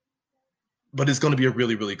 but it's going to be a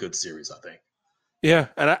really, really good series, I think. Yeah,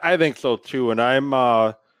 and I think so too. And I'm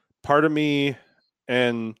part of me,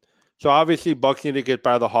 and so obviously Bucks need to get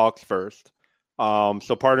by the Hawks first.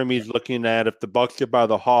 So part of me is looking at, if the Bucks get by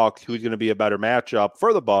the Hawks, who's going to be a better matchup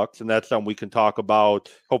for the Bucks, and that's something we can talk about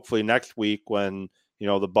hopefully next week when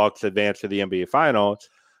the Bucks advance to the NBA Finals.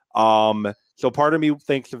 So part of me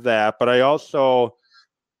thinks of that, but I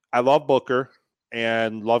love Booker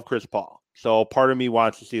and love Chris Paul. So part of me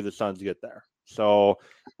wants to see the Suns get there. So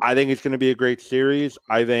I think it's going to be a great series.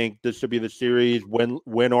 I think this should be the series,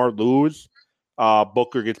 win or lose.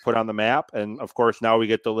 Booker gets put on the map, and of course now we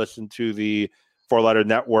get to listen to the four-letter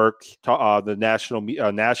networks, the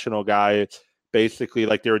national guy, basically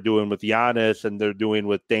like they were doing with Giannis and they're doing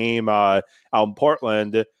with Dame out in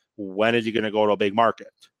Portland. When is he going to go to a big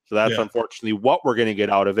market? So that's unfortunately what we're going to get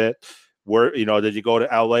out of it. Where does he go to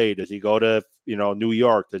LA? Does he go to New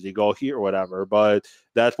York? Does he go here or whatever? But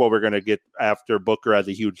that's what we're going to get after Booker as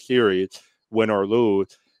a huge series, win or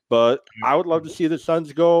lose. But I would love to see the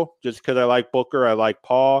Suns go just because I like Booker. I like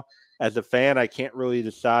Paul. As a fan, I can't really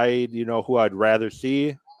decide, who I'd rather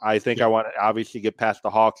see. I think I want to obviously get past the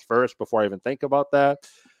Hawks first before I even think about that.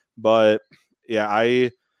 But, yeah,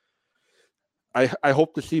 I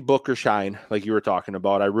hope to see Booker shine like you were talking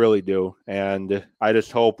about. I really do. And I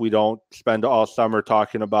just hope we don't spend all summer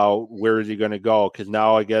talking about where is he going to go, because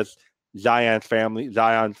now I guess Zion family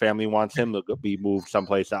wants him to be moved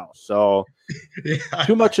someplace else. So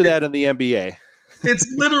too much of that in the NBA.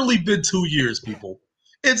 It's literally been 2 years, people.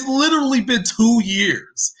 It's literally been 2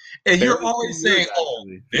 years. And barely you're always saying,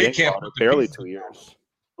 they can't put barely 2 years.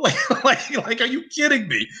 Like, are you kidding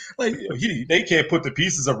me? Like, they can't put the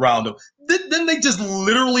pieces around him. Didn't they just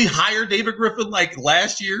literally hire David Griffin like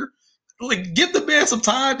last year? Like, give the man some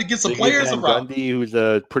time to get some players around. Gundy, who's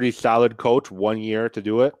a pretty solid coach, 1 year to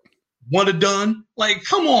do it. One and done. Like,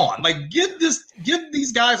 come on. Like, give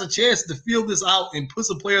these guys a chance to feel this out and put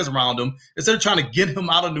some players around them instead of trying to get him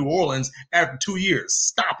out of New Orleans after 2 years.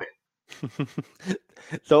 Stop it.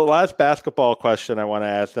 So last basketball question I want to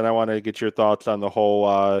ask, and I want to get your thoughts on the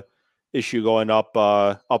whole issue going up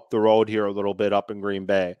the road here a little bit up in Green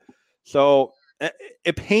Bay. So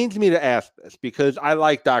it pains me to ask this because I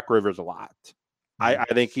like Doc Rivers a lot. I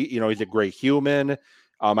think he's a great human.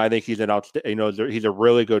 I think he's he's a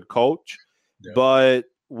really good coach. Yeah. But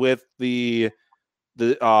with the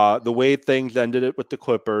way things ended it with the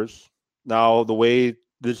Clippers, now the way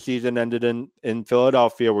this season ended in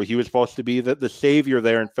Philadelphia, where he was supposed to be the savior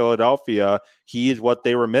there in Philadelphia, he is what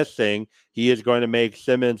they were missing. He is going to make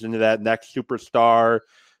Simmons into that next superstar.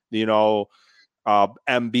 Embiid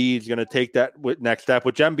is going to take that next step,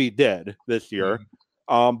 which Embiid did this year.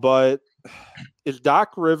 Mm-hmm. But is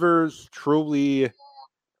Doc Rivers truly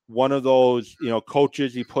one of those,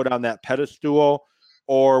 coaches you put on that pedestal,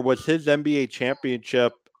 or was his NBA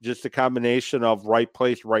championship just a combination of right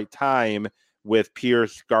place, right time with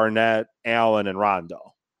Pierce, Garnett, Allen, and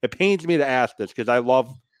Rondo? It pains me to ask this because I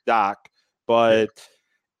love Doc, but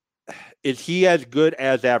is he as good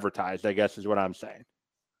as advertised, I guess is what I'm saying.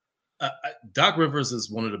 Doc Rivers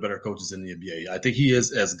is one of the better coaches in the NBA. I think he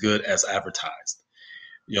is as good as advertised.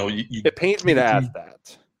 It pains me to ask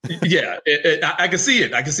that. Yeah, I can see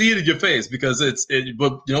it. I can see it in your face because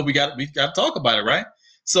but we got to talk about it, right?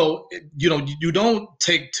 So you don't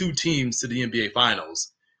take two teams to the NBA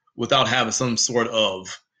Finals without having some sort of,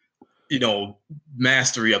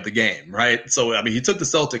 mastery of the game, right? So, I mean, he took the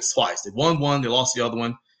Celtics twice. They won one, they lost the other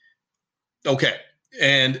one. Okay.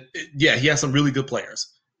 And yeah, he has some really good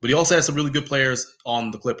players, but he also has some really good players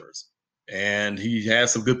on the Clippers. And he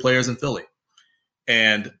has some good players in Philly.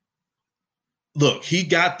 And look, he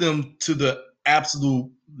got them to the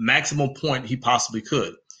absolute maximum point he possibly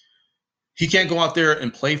could. He can't go out there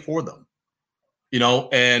and play for them,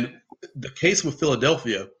 and the case with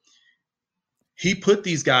Philadelphia, he put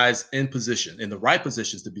these guys in the right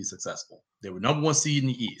positions to be successful. They were number 1 seed in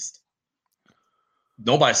the East.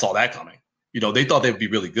 Nobody saw that coming. They thought they would be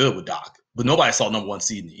really good with Doc, but nobody saw number 1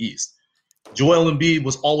 seed in the East. Joel Embiid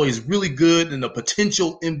was always really good and a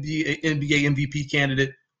potential NBA MVP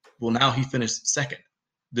candidate. Well, now he finished second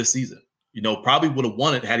this season. Probably would have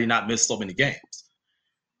won it had he not missed so many games.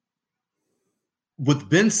 With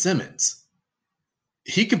Ben Simmons,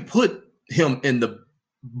 he can put him in the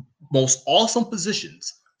most awesome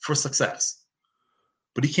positions for success,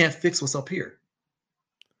 but he can't fix what's up here.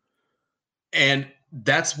 And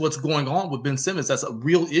that's what's going on with Ben Simmons. That's a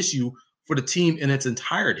real issue for the team in its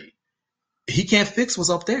entirety. He can't fix what's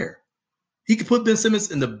up there. He can put Ben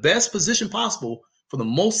Simmons in the best position possible for the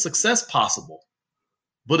most success possible.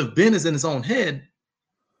 But if Ben is in his own head,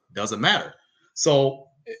 it doesn't matter. So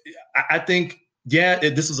I think,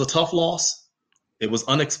 this was a tough loss. It was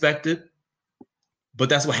unexpected, but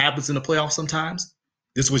that's what happens in the playoffs sometimes.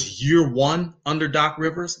 This was year 1 under Doc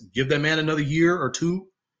Rivers. Give that man another year or two.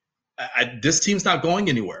 This team's not going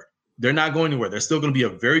anywhere. They're not going anywhere. They're still going to be a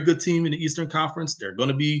very good team in the Eastern Conference. They're going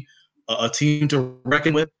to be a team to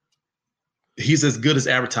reckon with. He's as good as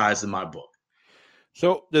advertised in my book.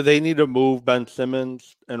 So do they need to move Ben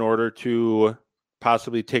Simmons in order to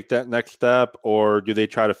possibly take that next step, or do they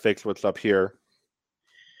try to fix what's up here?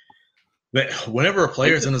 But whenever a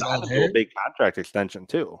player's in his own head, a big contract extension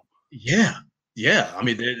too. Yeah. I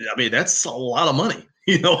mean that's a lot of money,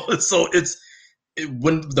 So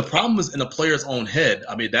when the problem is in a player's own head.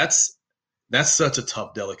 I mean that's such a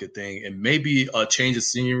tough, delicate thing, and maybe a change of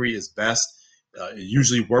scenery is best. It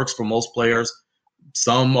usually works for most players.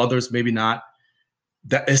 Some others maybe not.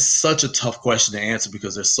 That is such a tough question to answer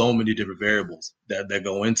because there's so many different variables that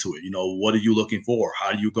go into it. What are you looking for? How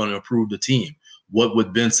are you going to improve the team? What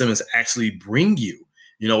would Ben Simmons actually bring you?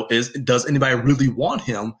 Does anybody really want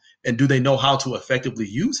him? And do they know how to effectively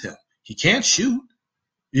use him? He can't shoot,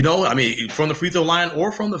 from the free throw line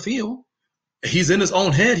or from the field. He's in his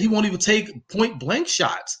own head. He won't even take point blank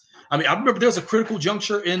shots. I remember there was a critical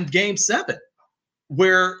juncture in Game 7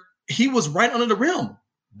 where he was right under the rim,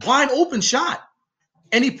 wide open shot.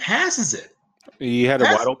 And he passes it. He had a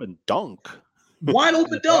wide open dunk. Wide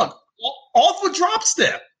open dunk. Off a drop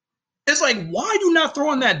step. It's like, why are you not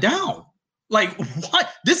throwing that down? Like, why?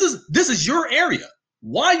 This is your area.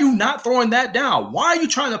 Why are you not throwing that down? Why are you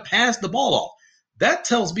trying to pass the ball off? That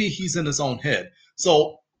tells me he's in his own head.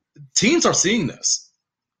 So teams are seeing this.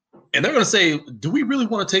 And they're going to say, do we really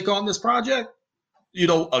want to take on this project?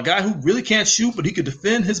 A guy who really can't shoot, but he could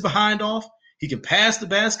defend his behind off. He can pass the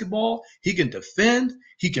basketball. He can defend.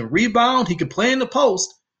 He can rebound. He can play in the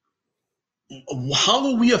post. How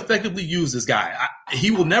will we effectively use this guy?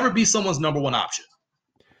 He will never be someone's number 1 option.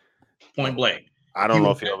 Point blank. I don't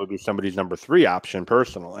know if he'll ever be somebody's number 3 option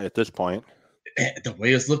personally at this point. The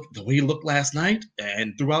way he looked last night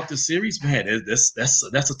and throughout the series, man,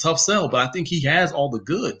 that's a tough sell. But I think he has all the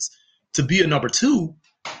goods to be a number 2.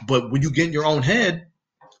 But when you get in your own head,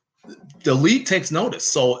 the league takes notice.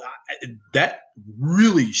 So that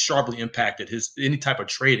really sharply impacted any type of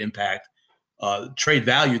trade impact, trade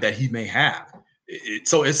value that he may have.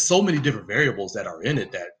 So it's so many different variables that are in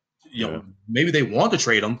it that maybe they want to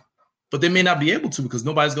trade him, but they may not be able to because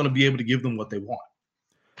nobody's going to be able to give them what they want.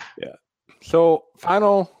 Yeah. So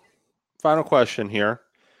final question here.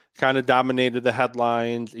 Kind of dominated the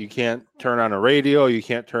headlines. You can't turn on a radio. You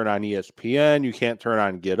can't turn on ESPN. You can't turn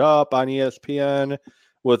on Get Up on ESPN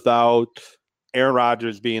without Aaron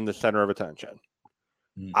Rodgers being the center of attention.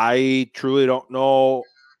 I truly don't know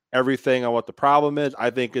everything on what the problem is. I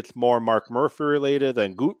think it's more Mark Murphy related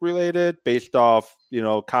than Goot related based off,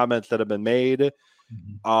 comments that have been made,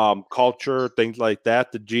 culture, things like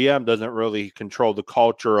that. The GM doesn't really control the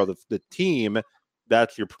culture of the team.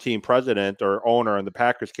 That's your team president or owner, in the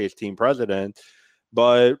Packers case, team president.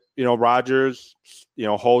 But, Rodgers,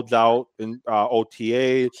 holds out in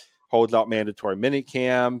OTAs, holds out mandatory mini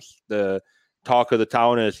camps. The talk of the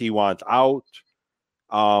town is he wants out.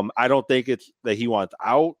 I don't think it's that he wants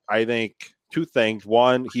out. I think 2 things.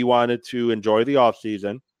 One, he wanted to enjoy the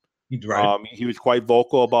offseason. Right. He was quite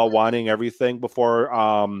vocal about wanting everything before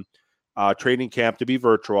training camp to be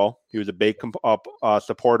virtual. He was a big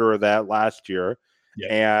supporter of that last year.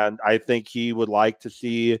 Yep. And I think he would like to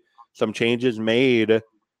see some changes made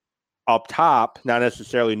up top, not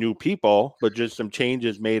necessarily new people, but just some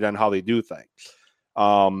changes made on how they do things.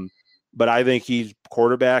 But I think he's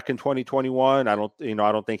quarterback in 2021. I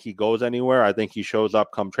don't think he goes anywhere. I think he shows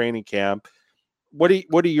up come training camp. What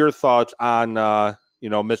are your thoughts on Mr.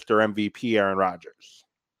 MVP Aaron Rodgers?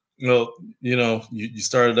 Well, you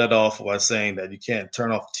started that off by saying that you can't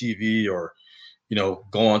turn off TV or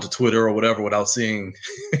go onto Twitter or whatever without seeing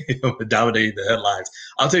dominating the headlines.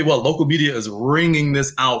 I'll tell you what, local media is ringing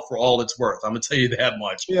this out for all it's worth. I'm gonna tell you that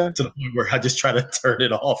much. Yeah. To the point where I just try to turn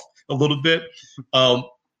it off a little bit.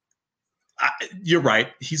 You're right.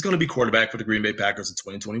 He's going to be quarterback for the Green Bay Packers in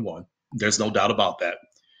 2021. There's no doubt about that.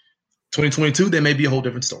 2022, there may be a whole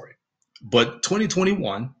different story. But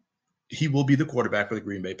 2021, he will be the quarterback for the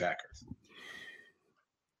Green Bay Packers.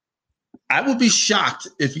 I would be shocked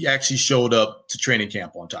if he actually showed up to training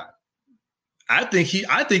camp on time. I think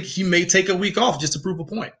he may take a week off just to prove a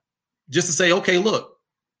point. Just to say, okay, look,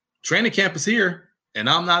 training camp is here and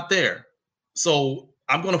I'm not there. So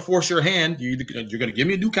I'm going to force your hand. You're going to give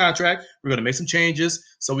me a new contract. We're going to make some changes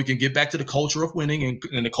so we can get back to the culture of winning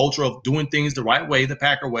and the culture of doing things the right way, the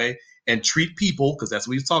Packer way, and treat people, because that's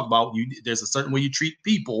what you talk about. There's a certain way you treat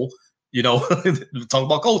people, talk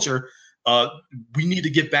about culture. We need to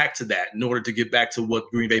get back to that in order to get back to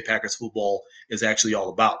what Green Bay Packers football is actually all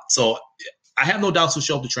about. So I have no doubts he'll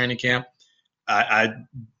show up to training camp. I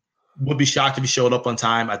would be shocked if he showed up on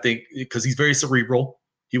time. I think because he's very cerebral.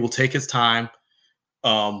 He will take his time.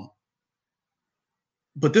 But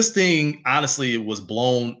this thing, honestly, it was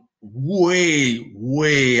blown way,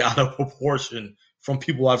 way out of proportion from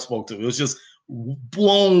people I've spoke to. It was just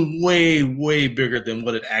blown way, way bigger than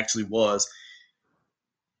what it actually was.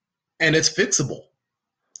 And it's fixable.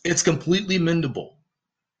 It's completely mendable.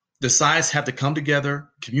 The sides have to come together,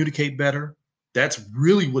 communicate better. That's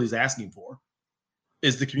really what he's asking for,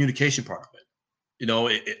 is the communication part of it.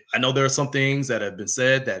 I know there are some things that have been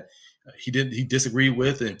said that he disagreed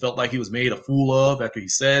with and felt like he was made a fool of after he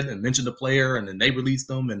said and mentioned the player, and then they released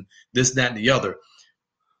them and this, that, and the other.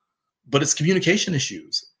 But it's communication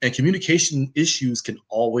issues, and communication issues can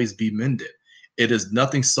always be mended. It is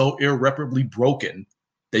nothing so irreparably broken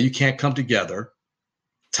that you can't come together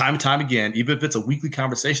time and time again, even if it's a weekly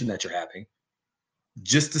conversation that you're having,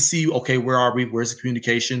 just to see, okay, where are we? Where's the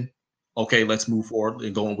communication? Okay, let's move forward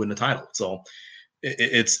and go and win the title. So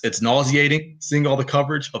it's nauseating seeing all the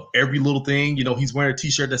coverage of every little thing. He's wearing a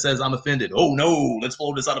T-shirt that says "I'm offended." Oh no, let's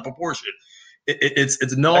blow this out of proportion.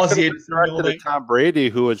 It's nauseating. To Tom Brady,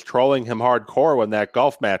 who was trolling him hardcore when that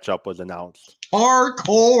golf matchup was announced.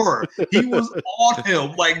 Hardcore. He was on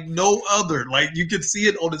him like no other. Like you could see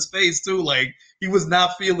it on his face too. Like he was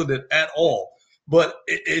not feeling it at all. But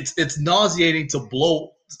it's nauseating to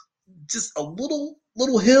blow just a little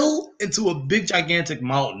hill into a big gigantic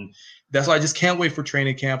mountain. That's why I just can't wait for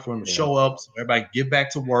training camp for him to show up, so everybody get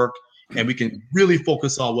back to work, and we can really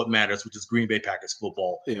focus on what matters, which is Green Bay Packers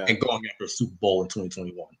football and going after a Super Bowl in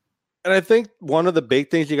 2021. And I think one of the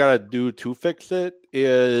big things you got to do to fix it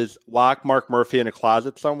is lock Mark Murphy in a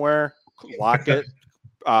closet somewhere, lock it,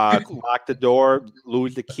 lock the door,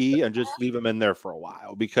 lose the key, and just leave him in there for a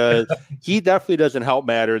while, because he definitely doesn't help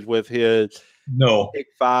matters with his Big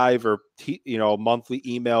Five or monthly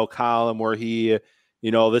email column where he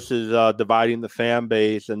this is dividing the fan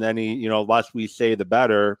base, and then he less we say the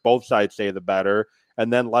better, both sides say the better,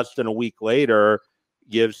 and then less than a week later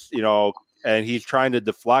gives and he's trying to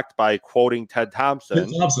deflect by quoting Ted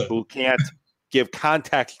Thompson, who can't give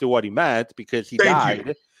context to what he meant because he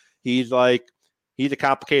died. He's like, he's a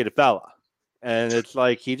complicated fella, and it's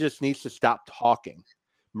like he just needs to stop talking.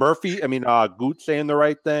 Goot saying the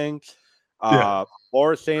right thing,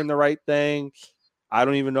 Laura saying the right thing. I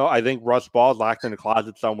don't even know. I think Russ Ball's locked in a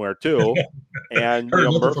closet somewhere too, and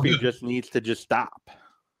Murphy just needs to just stop.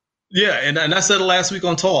 Yeah, and I said it last week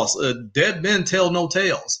on Toss. Dead men tell no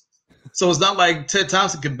tales. So it's not like Ted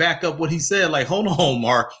Thompson can back up what he said. Like, hold on,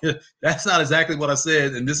 Mark, that's not exactly what I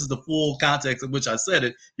said, and this is the full context in which I said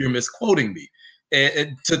it. You're misquoting me.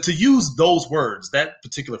 And to use those words, that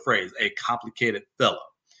particular phrase, a complicated fella,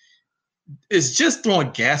 is just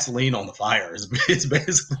throwing gasoline on the fire. Is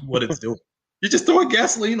basically what it's doing. You're just throwing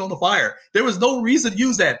gasoline on the fire. There was no reason to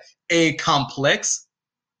use that. A complex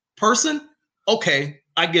person? Okay,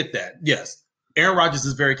 I get that. Yes, Aaron Rodgers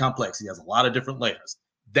is very complex. He has a lot of different layers.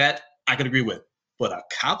 That I can agree with. But a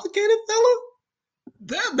complicated fella?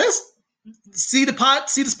 That's see the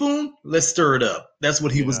pot, see the spoon? Let's stir it up. That's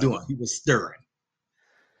what he was doing. He was stirring.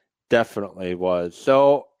 Definitely was.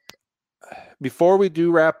 So Before we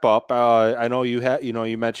do wrap up, I know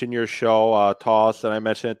you mentioned your show, Toss, and I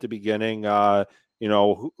mentioned at the beginning,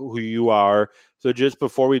 who you are. So just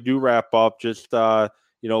before we do wrap up, just let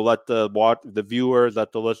the viewers,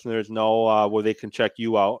 let the listeners know where they can check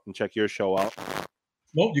you out and check your show out.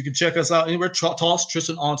 Well, you can check us out anywhere. Toss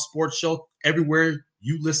Tristan on Sports Show. Everywhere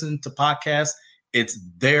you listen to podcasts, it's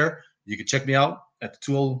there. You can check me out at the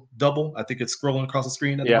 2 double. I think it's scrolling across the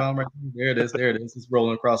screen at the bottom right there. There it is. It's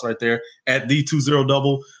rolling across right there at the 20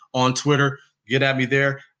 double on Twitter. Get at me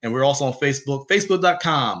there. And we're also on Facebook,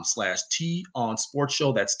 facebook.com/T on Sports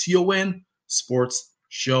Show. That's TON Sports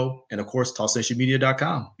Show. And of course,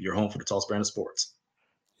 TossNationMedia.com, your home for the Toss brand of sports.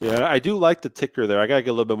 Yeah, I do like the ticker there. I got to get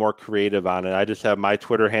a little bit more creative on it. I just have my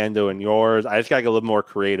Twitter handle and yours. I just got to get a little more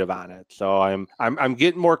creative on it. So I'm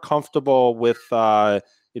getting more comfortable with this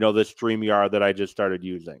StreamYard that I just started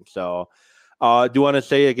using. So I do want to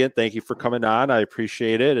say again, thank you for coming on. I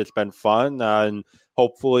appreciate it. It's been fun. And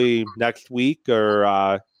hopefully next week or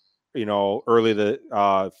early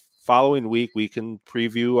the following week we can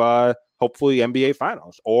preview hopefully NBA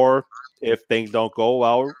Finals, or if things don't go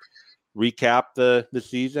well, recap the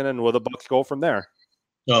season and where the Bucks go from there.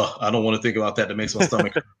 Oh, I don't want to think about that. That makes my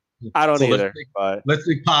stomach hurt. I don't either. But let's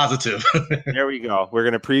think positive. There we go. We're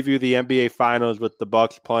going to preview the NBA Finals with the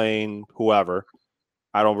Bucks playing whoever.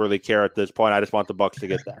 I don't really care at this point. I just want the Bucks to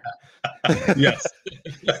get there. Yes.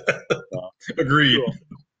 Agreed. Cool.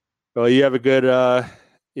 Well, you have a good,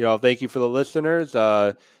 thank you for the listeners.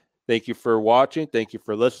 Thank you for watching. Thank you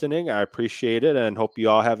for listening. I appreciate it and hope you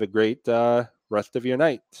all have a great rest of your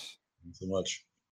night. Thanks so much.